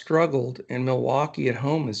Utah struggled and Milwaukee at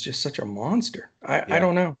home is just such a monster. I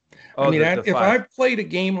don't know. Oh, I mean, if I played a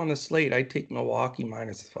game on the slate, I'd take Milwaukee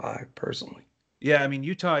 -5 personally. Yeah, I mean,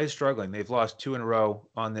 Utah is struggling. They've lost 2 in a row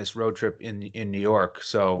on this road trip in New York.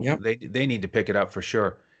 So they need to pick it up for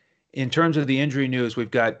sure. In terms of the injury news, we've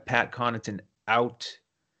got Pat Connaughton out.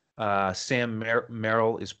 Sam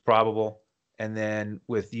Merrill is probable. And then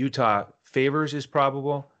with Utah, Favors is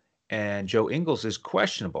probable. And Joe Ingles is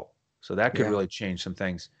questionable. So that could really change some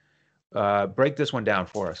things. Break this one down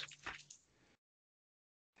for us.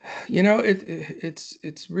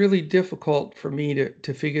 It's really difficult for me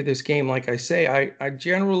to figure this game. Like I say, I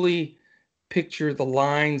generally picture the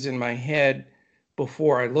lines in my head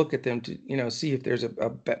before I look at them to see if there's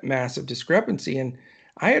a massive discrepancy. And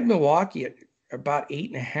I had Milwaukee about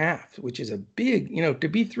 8.5, which is a big, to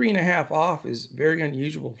be 3.5 off is very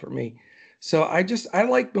unusual for me. So I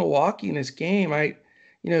like Milwaukee in this game.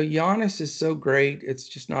 Giannis is so great. It's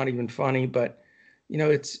just not even funny, but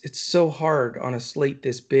it's so hard on a slate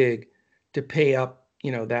this big to pay up,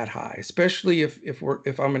 that high, especially if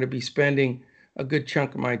I'm going to be spending a good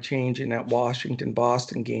chunk of my change in that Washington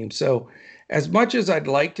Boston game. So as much as I'd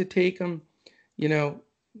like to take him, you know,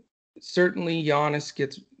 certainly Giannis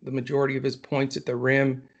gets the majority of his points at the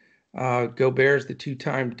rim. Gobert's the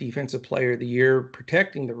two-time Defensive Player of the Year,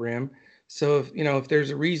 protecting the rim. So if there's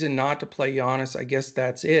a reason not to play Giannis, I guess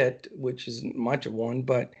that's it, which isn't much of one.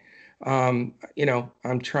 But I'm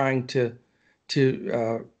trying to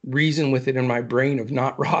reason with it in my brain of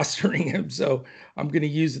not rostering him. So I'm going to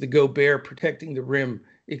use the Gobert protecting the rim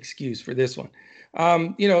excuse for this one.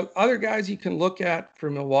 Other guys you can look at for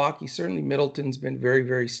Milwaukee, certainly Middleton's been very,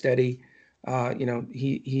 very steady.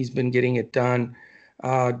 He's been getting it done.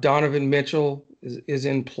 Donovan Mitchell is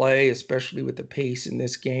in play, especially with the pace in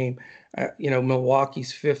this game.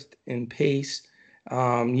 Milwaukee's 5th in pace.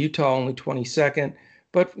 Utah only 22nd.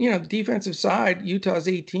 But the defensive side, Utah's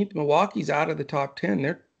 18th. Milwaukee's out of the top 10.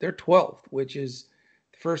 They're 12th, which is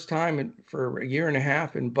the first time for a year and a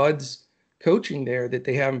half in Bud's coaching there that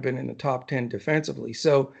they haven't been in the top 10 defensively.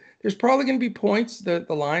 So there's probably going to be points that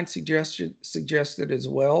the line suggested as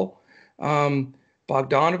well.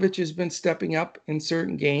 Bogdanovich has been stepping up in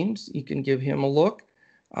certain games. You can give him a look.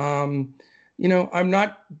 I'm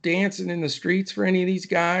not dancing in the streets for any of these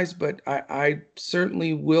guys, but I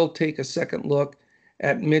certainly will take a second look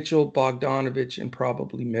at Mitchell, Bogdanovich, and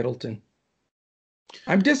probably Middleton.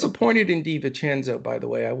 I'm disappointed in DiVincenzo, by the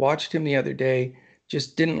way. I watched him the other day.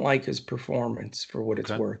 Just didn't like his performance for what it's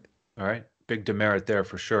worth. All right. Big demerit there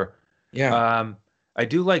for sure. Yeah. I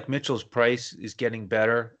do like Mitchell's price is getting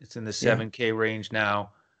better. It's in the 7K range now.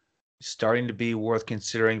 Starting to be worth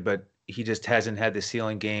considering, but he just hasn't had the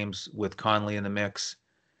ceiling games with Conley in the mix.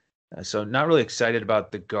 So not really excited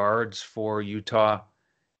about the guards for Utah.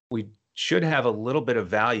 We should have a little bit of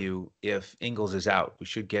value if Ingles is out. We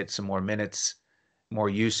should get some more minutes, more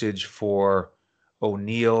usage for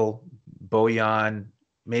O'Neal, Bojan,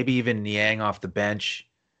 maybe even Niang off the bench.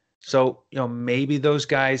 So, maybe those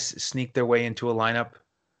guys sneak their way into a lineup.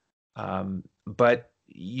 But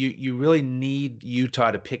you really need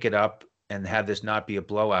Utah to pick it up and have this not be a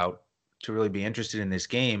blowout to really be interested in this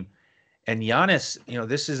game. And Giannis,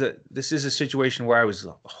 this is a situation where I was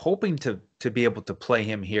hoping to be able to play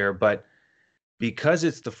him here, but because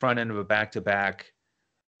it's the front end of a back-to-back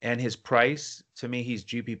and his price, to me, he's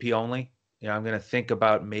GPP only. I'm going to think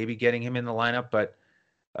about maybe getting him in the lineup, but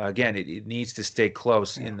again, it needs to stay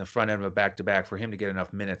close in the front end of a back-to-back for him to get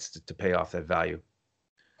enough minutes to pay off that value.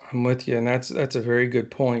 I'm with you, and that's a very good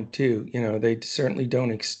point too. They certainly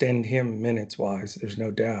don't extend him minutes-wise. There's no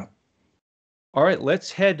doubt. All right,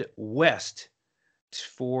 let's head west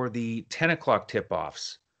for the 10 o'clock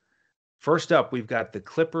tip-offs. First up, we've got the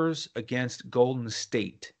Clippers against Golden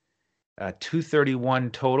State.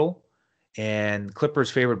 231 total, and Clippers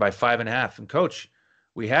favored by 5.5. And Coach,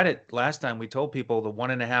 we had it last time. We told people the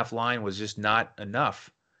 1.5 line was just not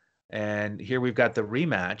enough. And here we've got the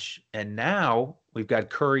rematch, and now we've got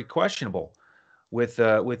Curry questionable with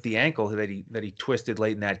the ankle that he twisted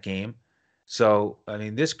late in that game. So, I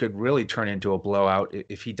mean, this could really turn into a blowout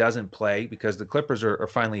if he doesn't play because the Clippers are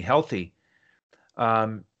finally healthy.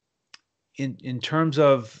 In terms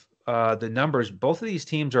of the numbers, both of these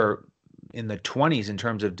teams are in the 20s in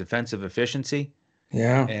terms of defensive efficiency.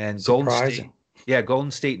 Yeah, and surprising.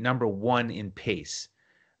 Golden State number 1 in pace.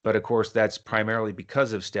 But of course, that's primarily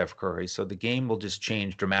because of Steph Curry. So the game will just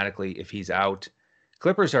change dramatically if he's out.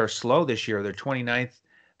 Clippers are slow this year. They're 29th.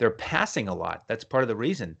 They're passing a lot. That's part of the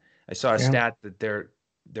reason. I saw a stat that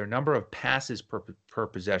their number of passes per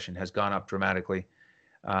possession has gone up dramatically.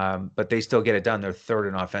 But they still get it done. They're 3rd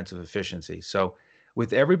in offensive efficiency. So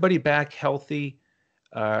with everybody back healthy,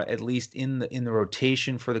 at least in the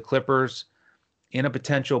rotation for the Clippers, in a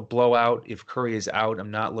potential blowout, if Curry is out,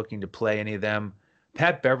 I'm not looking to play any of them.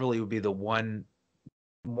 Pat Beverly would be the one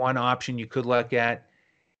option you could look at.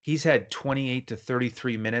 He's had 28 to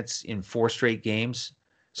 33 minutes in 4 straight games.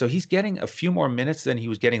 So he's getting a few more minutes than he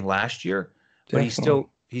was getting last year, but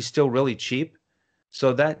he's still really cheap.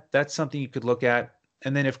 So that's something you could look at.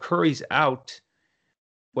 And then if Curry's out,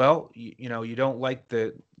 well, you don't like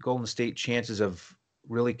the Golden State chances of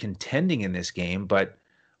really contending in this game, but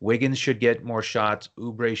Wiggins should get more shots.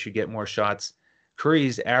 Oubre should get more shots.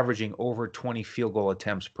 Curry's averaging over 20 field goal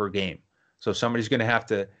attempts per game. So somebody's going to have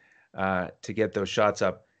to get those shots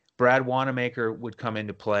up. Brad Wanamaker would come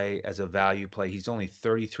into play as a value play. He's only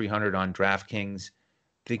 3,300 on Draftkings.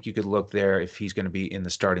 think you could look there if he's going to be in the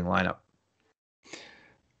starting lineup?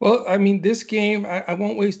 Well, I mean, this game, I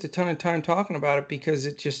won't waste a ton of time talking about it because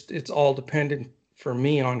it's all dependent for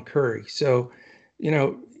me on Curry. So,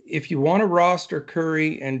 if you want to roster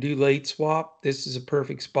Curry and do late swap, this is a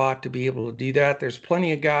perfect spot to be able to do that. There's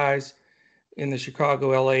plenty of guys in the Chicago,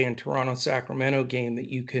 LA, and Toronto, Sacramento game that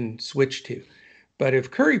you can switch to. But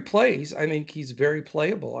if Curry plays, I think he's very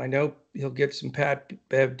playable. I know he'll get some Pat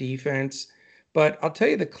Bev defense, but I'll tell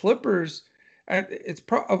you, the Clippers,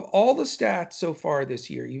 of all the stats so far this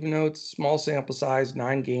year, even though it's small sample size,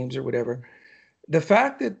 9 games or whatever, the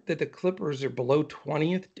fact that the Clippers are below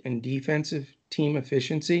 20th in defensive team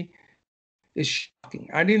efficiency is shocking.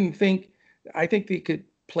 I think they could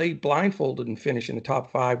play blindfolded and finish in the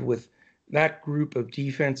top 5 with that group of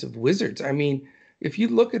defensive wizards. I mean, if you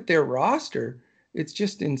look at their roster, it's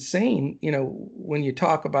just insane. When you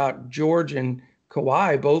talk about George and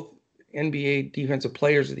Kawhi, both NBA Defensive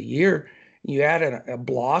Players of the Year, you add a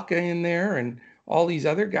Block in there and all these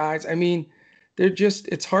other guys. I mean,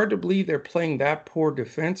 it's hard to believe they're playing that poor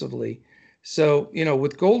defensively. So,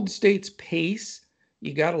 with Golden State's pace,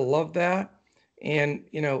 you got to love that. And,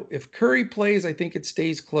 if Curry plays, I think it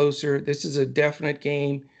stays closer. This is a definite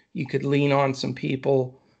game. You could lean on some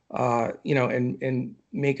people, and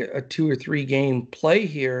make a 2 or 3 game play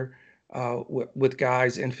here with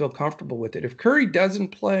guys and feel comfortable with it. If Curry doesn't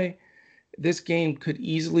play, this game could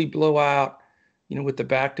easily blow out, with the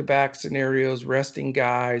back-to-back scenarios, resting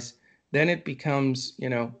guys. Then it becomes,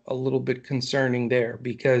 a little bit concerning there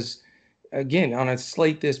because, again, on a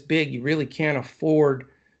slate this big, you really can't afford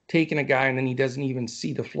taking a guy and then he doesn't even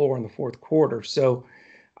see the floor in the fourth quarter. So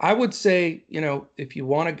I would say, if you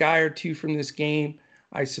want a guy or two from this game,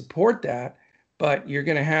 I support that, but you're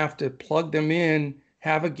going to have to plug them in,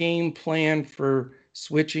 have a game plan for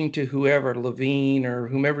switching to whoever, Levine or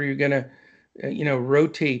whomever you're going to,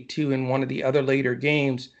 rotate to in one of the other later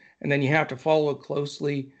games. And then you have to follow it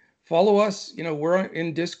closely. Follow us. We're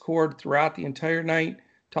in Discord throughout the entire night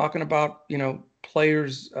talking about,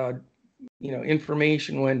 players,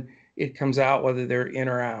 information when it comes out, whether they're in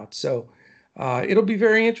or out. So it'll be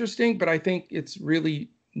very interesting, but I think it's really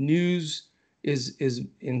news is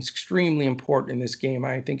extremely important in this game.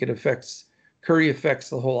 I think Curry affects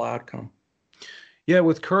the whole outcome. Yeah,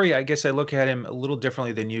 with Curry, I guess I look at him a little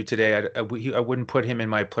differently than you today. I wouldn't put him in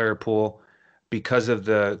my player pool because of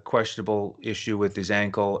the questionable issue with his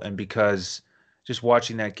ankle and because just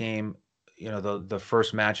watching that game, the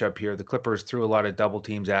first matchup here, the Clippers threw a lot of double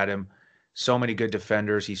teams at him. So many good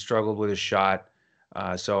defenders. He struggled with his shot.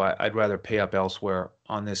 So I'd rather pay up elsewhere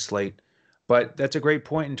on this slate. But that's a great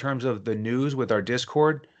point in terms of the news with our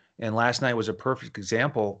Discord. And last night was a perfect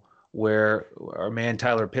example where our man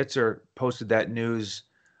Tyler Pitzer posted that news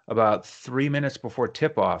about 3 minutes before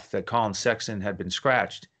tip-off that Colin Sexton had been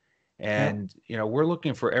scratched. And we're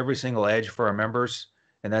looking for every single edge for our members,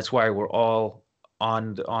 and that's why we're all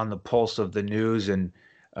on the pulse of the news and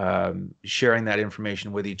sharing that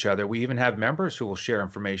information with each other. We even have members who will share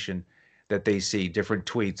information that they see, different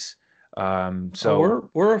tweets. So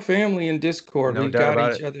we're a family in Discord. no We've doubt got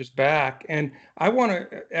about each it. other's back. And I want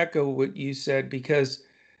to echo what you said because,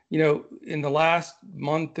 in the last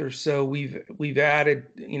month or so, we've added,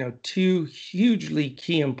 2 hugely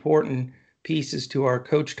key important pieces to our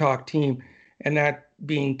Coach Talk team, and that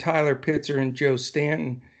being Tyler Pitzer and Joe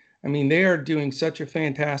Stanton. I mean, they are doing such a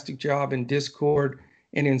fantastic job in Discord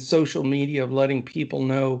and in social media of letting people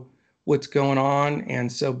know what's going on.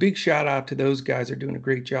 And so big shout out to those guys. They're doing a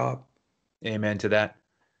great job. Amen to that.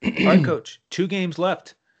 All right, Coach, 2 games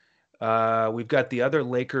left. We've got the other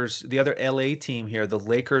LA team here, the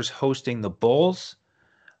Lakers hosting the Bulls.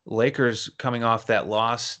 Lakers coming off that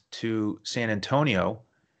loss to San Antonio,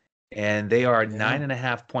 and they are Yeah.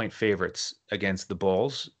 9.5 point favorites against the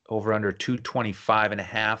Bulls, over under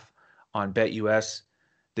 225.5 on BetUS.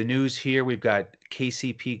 The news here, we've got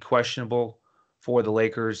KCP questionable for the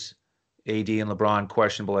Lakers, AD and LeBron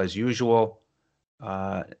questionable as usual,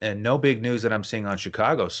 and no big news that I'm seeing on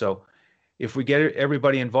Chicago. So if we get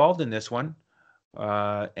everybody involved in this one,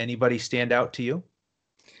 anybody stand out to you?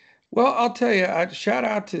 Well, I'll tell you, shout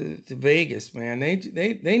out to Vegas, man.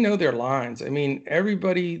 They know their lines. I mean,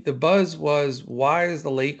 everybody, the buzz was, why is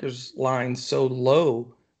the Lakers line so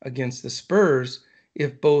low against the Spurs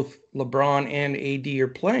if both LeBron and AD are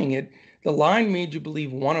playing it? The line made you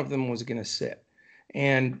believe one of them was going to sit.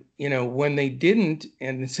 And, when they didn't,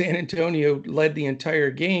 and San Antonio led the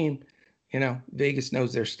entire game, Vegas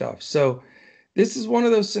knows their stuff. So this is one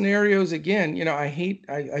of those scenarios again,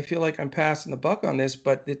 I feel like I'm passing the buck on this,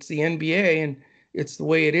 but it's the NBA and it's the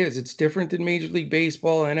way it is. It's different than Major League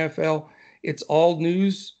Baseball, NFL. It's all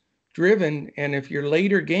news driven. And if you're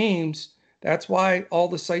later games, that's why all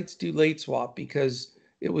the sites do late swap, because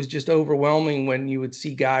it was just overwhelming when you would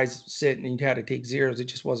see guys sit and you had to take zeros. It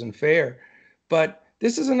just wasn't fair. But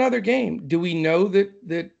this is another game. Do we know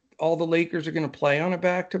that all the Lakers are going to play on a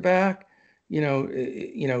back-to-back?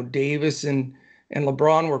 Davis and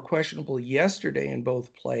LeBron were questionable yesterday and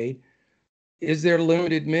both played. Is there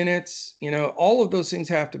limited minutes? All of those things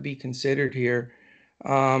have to be considered here.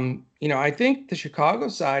 I think the Chicago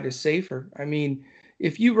side is safer. I mean,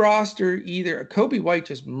 if you roster either Kobe White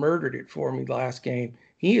just murdered it for me last game.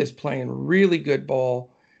 He is playing really good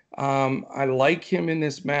ball. I like him in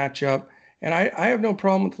this matchup. And I have no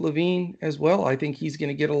problem with Levine as well. I think he's going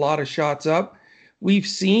to get a lot of shots up. We've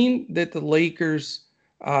seen that the Lakers'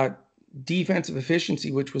 defensive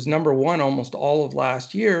efficiency, which was number one almost all of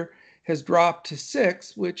last year, has dropped to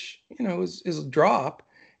 6, which is a drop.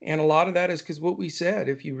 And a lot of that is because what we said.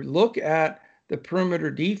 If you look at the perimeter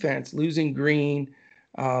defense, losing Green,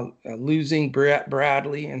 losing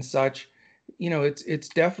Bradley and such, it's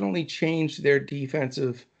definitely changed their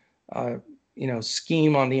defensive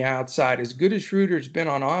scheme on the outside. As good as Schroeder's been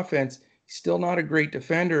on offense, he's still not a great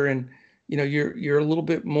defender, and you're a little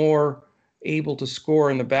bit more able to score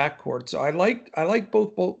in the backcourt. So I like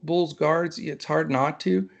both Bulls guards. It's hard not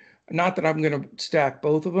to. Not that I'm going to stack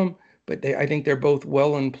both of them, but I think they're both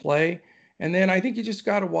well in play. And then I think you just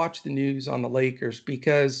got to watch the news on the Lakers,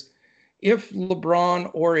 because if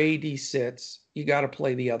LeBron or AD sits, you got to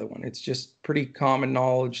play the other one. It's just pretty common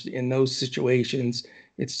knowledge in those situations.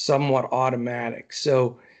 It's somewhat automatic.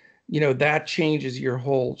 So, that changes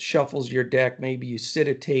shuffles your deck. Maybe you sit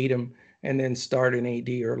a Tatum and then start an AD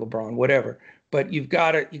or LeBron, whatever. But you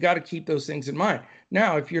got to keep those things in mind.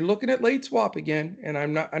 Now, if you're looking at late swap again, and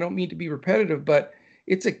I don't mean to be repetitive, but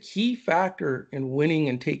it's a key factor in winning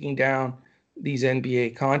and taking down these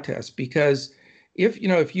NBA contests, because if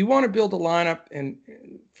you want to build a lineup, and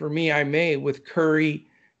for me, I may, with Curry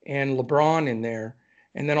and LeBron in there,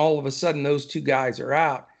 and then all of a sudden those two guys are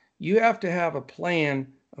out, you have to have a plan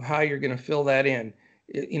of how you're going to fill that in.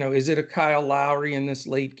 Is it a Kyle Lowry in this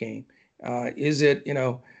late game? Is it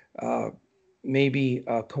maybe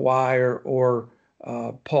Kawhi or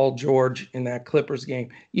Paul George in that Clippers game?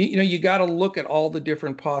 You got to look at all the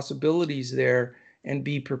different possibilities there and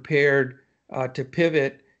be prepared to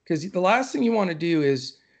pivot, because the last thing you want to do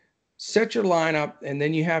is set your lineup and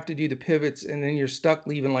then you have to do the pivots and then you're stuck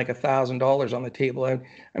leaving like $1,000 on the table. I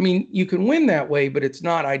mean, you can win that way, but it's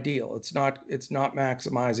not ideal. It's not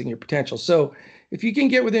maximizing your potential. So if you can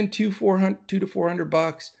get within $200 to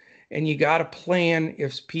 $400 and you got a plan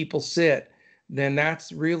if people sit, then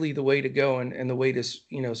that's really the way to go and the way to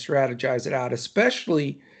strategize it out,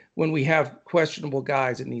 especially when we have questionable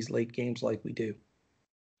guys in these late games like we do.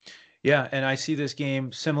 Yeah, and I see this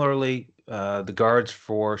game similarly. The guards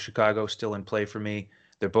for Chicago still in play for me.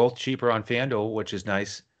 They're both cheaper on Fanduel, which is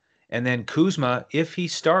nice. And then Kuzma, if he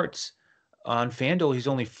starts on Fanduel, he's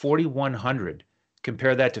only 4,100.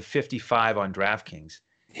 Compare that to 55 on Draftkings.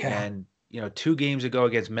 Yeah. And 2 games ago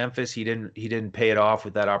against Memphis, he didn't pay it off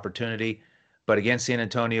with that opportunity. But against San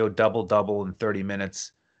Antonio, double in 30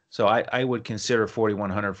 minutes. So I would consider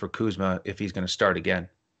 4,100 for Kuzma if he's going to start again.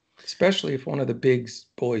 Especially if one of the big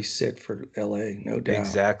boys sit for LA, no doubt.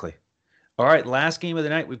 Exactly. All right, last game of the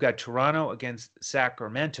night, we've got Toronto against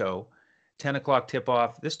Sacramento, 10 o'clock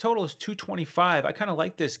tip-off. This total is 225. I kind of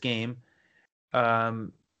like this game.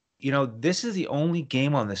 This is the only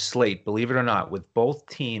game on the slate, believe it or not, with both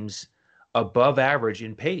teams above average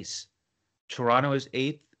in pace. Toronto is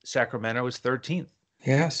 8th, Sacramento is 13th.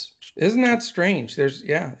 Yes. Isn't that strange?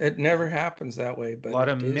 It never happens that way. But a lot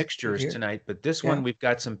of mixtures tonight, but this one we've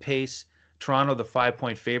got some pace. Toronto, the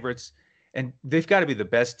 5-point favorites, and they've got to be the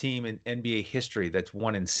best team in NBA history that's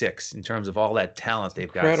 1-6 in terms of all that talent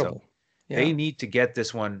they've got. So they need to get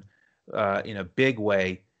this one in a big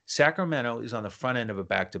way. Sacramento is on the front end of a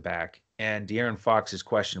back-to-back, and De'Aaron Fox is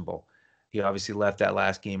questionable. He obviously left that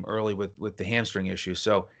last game early with the hamstring issue.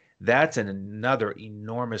 So that's another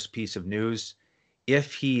enormous piece of news.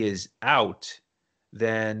 If he is out,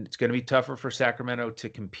 then it's going to be tougher for Sacramento to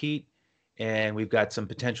compete. And we've got some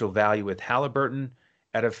potential value with Halliburton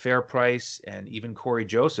at a fair price, and even Corey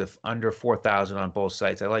Joseph under 4,000 on both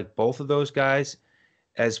sites. I like both of those guys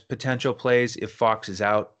as potential plays if Fox is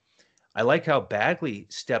out. I like how Bagley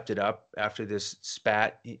stepped it up after this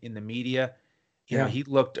spat in the media. He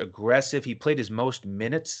looked aggressive. He played his most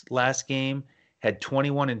minutes last game, had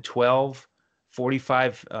 21 and 12,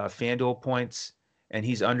 45 Fanduel points, and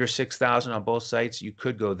he's under 6,000 on both sites. You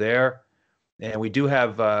could go there. And we do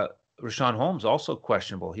have Richaun Holmes also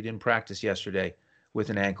questionable. He didn't practice yesterday with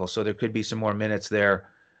an ankle, so there could be some more minutes there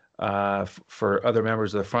for other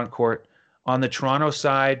members of the front court. On the Toronto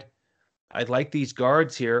side, I like these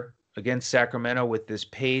guards here against Sacramento with this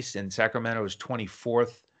pace, and Sacramento is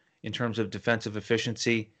 24th in terms of defensive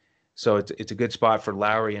efficiency. So it's a good spot for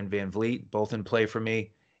Lowry and Van Vliet, both in play for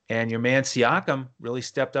me. And your man Siakam really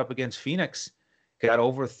stepped up against Phoenix, got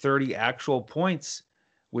over 30 actual points,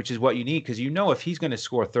 which is what you need because if he's going to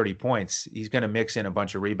score 30 points, he's going to mix in a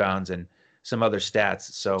bunch of rebounds and some other stats.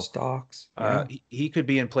 So Stocks, yeah. he could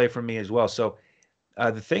be in play for me as well. So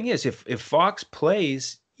the thing is, if Fox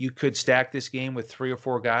plays, you could stack this game with 3 or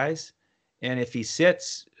 4 guys, and if he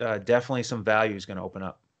sits, definitely some value is going to open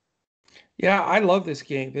up. Yeah, I love this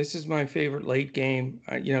game. This is my favorite late game.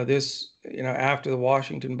 After the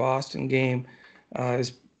Washington-Boston game,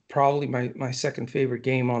 is probably my second favorite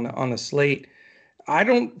game on the slate. I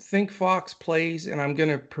don't think Fox plays, and I'm going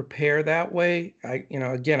to prepare that way.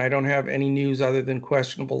 Again, I don't have any news other than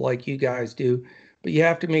questionable like you guys do, but you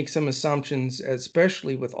have to make some assumptions,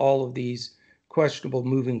 especially with all of these questionable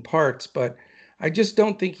moving parts. But I just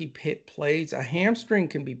don't think he plays. A hamstring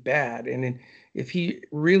can be bad, and if he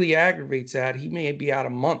really aggravates that, he may be out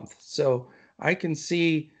a month. So I can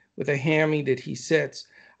see with a hammy that he sits.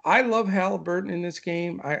 I love Halliburton in this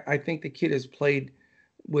game. I think the kid has played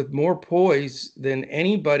with more poise than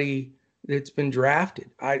anybody that's been drafted.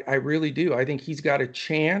 I really do. I think he's got a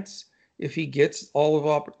chance, if he gets all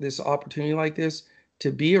of this opportunity like this,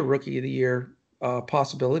 to be a Rookie of the Year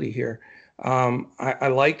possibility here. I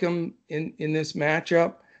like him in this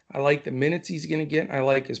matchup. I like the minutes he's going to get. And I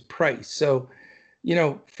like his price. So,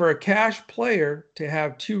 for a cash player to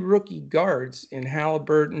have 2 rookie guards in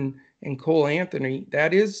Halliburton and Cole Anthony,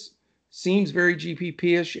 seems very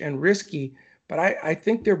GPP-ish and risky. But I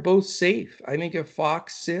think they're both safe. I think if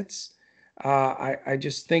Fox sits, I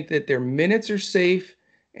just think that their minutes are safe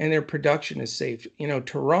and their production is safe.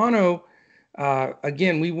 Toronto,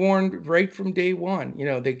 again, we warned right from day one,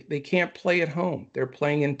 they can't play at home. They're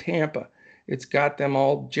playing in Tampa. It's got them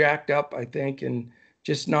all jacked up, I think, and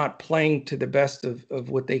just not playing to the best of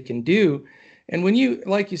what they can do. And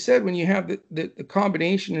like you said, when you have the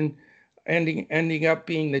combination and ending up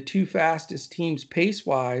being the 2 fastest teams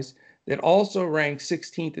pace-wise, that also ranks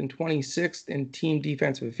 16th and 26th in team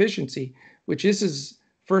defensive efficiency, which this is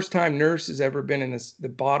first time Nurse has ever been in the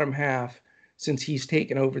bottom half since he's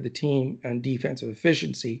taken over the team on defensive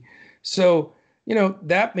efficiency. So,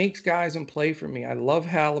 that makes guys in play for me. I love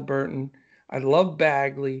Halliburton. I love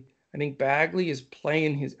Bagley. I think Bagley is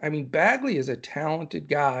Bagley is a talented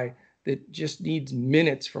guy that just needs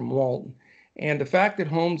minutes from Walton. And the fact that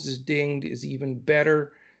Holmes is dinged is even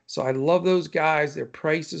better. So I love those guys. Their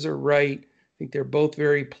prices are right. I think they're both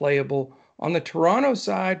very playable. On the Toronto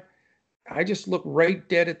side, I just look right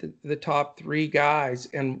dead at the top 3 guys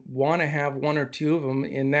and want to have 1 or 2 of them,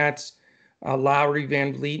 and that's Lowry,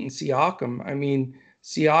 Van Vliet, and Siakam.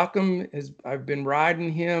 Siakam I've been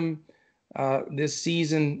riding him this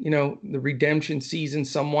season, the redemption season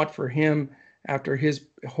somewhat for him after his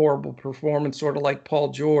horrible performance, sort of like Paul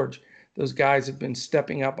George. Those guys have been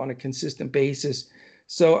stepping up on a consistent basis.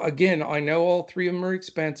 So again, I know all 3 of them are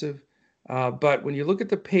expensive, but when you look at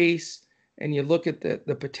the pace and you look at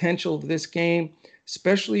the potential of this game,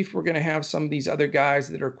 especially if we're going to have some of these other guys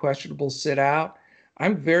that are questionable sit out,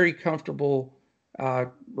 I'm very comfortable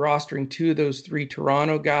rostering 2 of those 3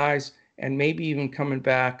 Toronto guys and maybe even coming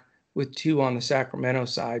back with 2 on the Sacramento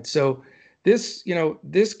side. So this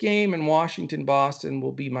game in Washington, Boston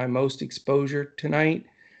will be my most exposure tonight.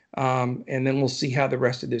 And then we'll see how the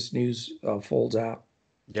rest of this news folds out.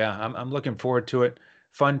 Yeah, I'm looking forward to it.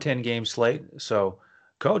 Fun 10-game slate. So,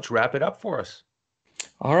 Coach, wrap it up for us.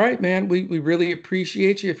 All right, man. We really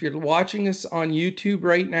appreciate you. If you're watching us on YouTube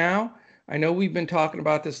right now, I know we've been talking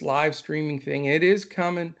about this live streaming thing. It is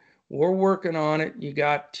coming. We're working on it. You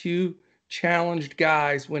got 2 challenged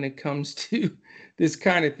guys when it comes to this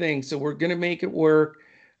kind of thing. So we're going to make it work.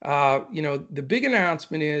 The big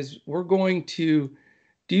announcement is we're going to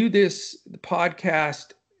do the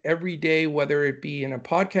podcast every day, whether it be in a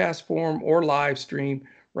podcast form or live stream,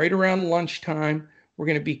 right around lunchtime. We're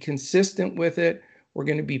going to be consistent with it. We're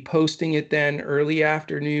going to be posting it then early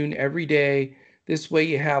afternoon every day. This way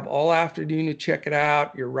you have all afternoon to check it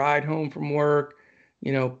out, your ride home from work,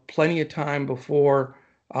 plenty of time before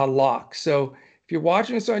lock. So if you're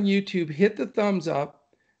watching us on YouTube, hit the thumbs up.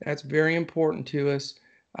 That's very important to us.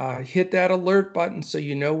 Hit that alert button so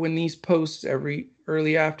you know when these posts every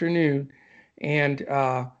early afternoon, and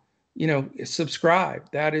subscribe.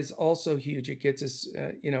 That is also huge. It gets us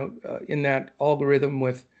in that algorithm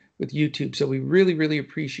with YouTube. So we really, really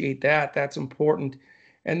appreciate that. That's important.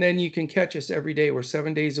 And then you can catch us every day. We're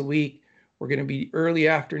 7 days a week. We're going to be early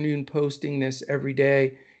afternoon posting this every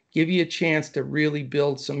day. give you a chance to really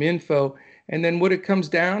build some info. And then what it comes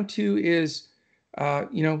down to is,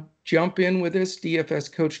 jump in with us,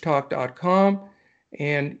 dfscoachtalk.com,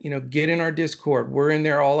 and, get in our Discord. We're in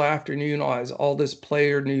there all afternoon as all this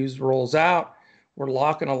player news rolls out. We're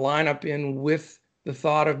locking a lineup in with the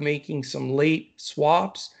thought of making some late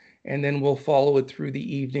swaps, and then we'll follow it through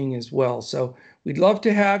the evening as well. So we'd love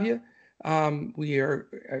to have you.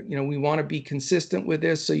 We want to be consistent with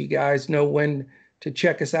this so you guys know when to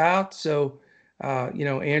check us out. So,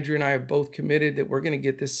 Andrew and I have both committed that we're going to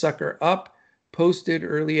get this sucker up, posted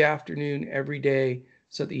early afternoon every day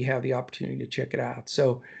so that you have the opportunity to check it out.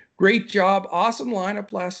 So great job. Awesome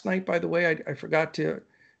lineup last night, by the way. I forgot to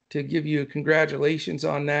give you congratulations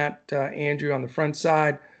on that, Andrew, on the front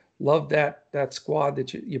side. Love that squad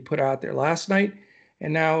that you put out there last night.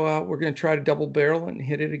 And now we're going to try to double barrel and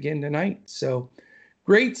hit it again tonight. So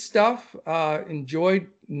great stuff. Enjoyed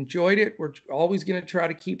it. We're always going to try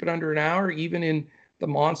to keep it under an hour, even in the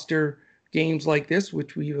monster games like this,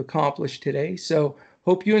 which we've accomplished today. So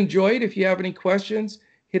hope you enjoyed. If you have any questions,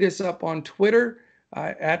 hit us up on Twitter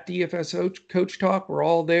at DFS Coach Talk. We're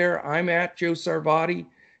all there. I'm at Joe Sarvadi,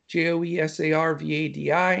 JoeSarvadi.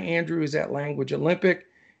 Andrew is at Language Olympic,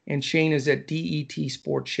 and Shane is at DET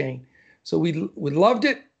Sports Shane. So we loved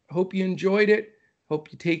it. Hope you enjoyed it. Hope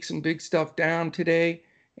you take some big stuff down today.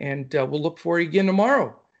 And we'll look for you again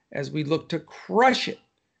tomorrow as we look to crush it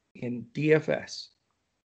in DFS.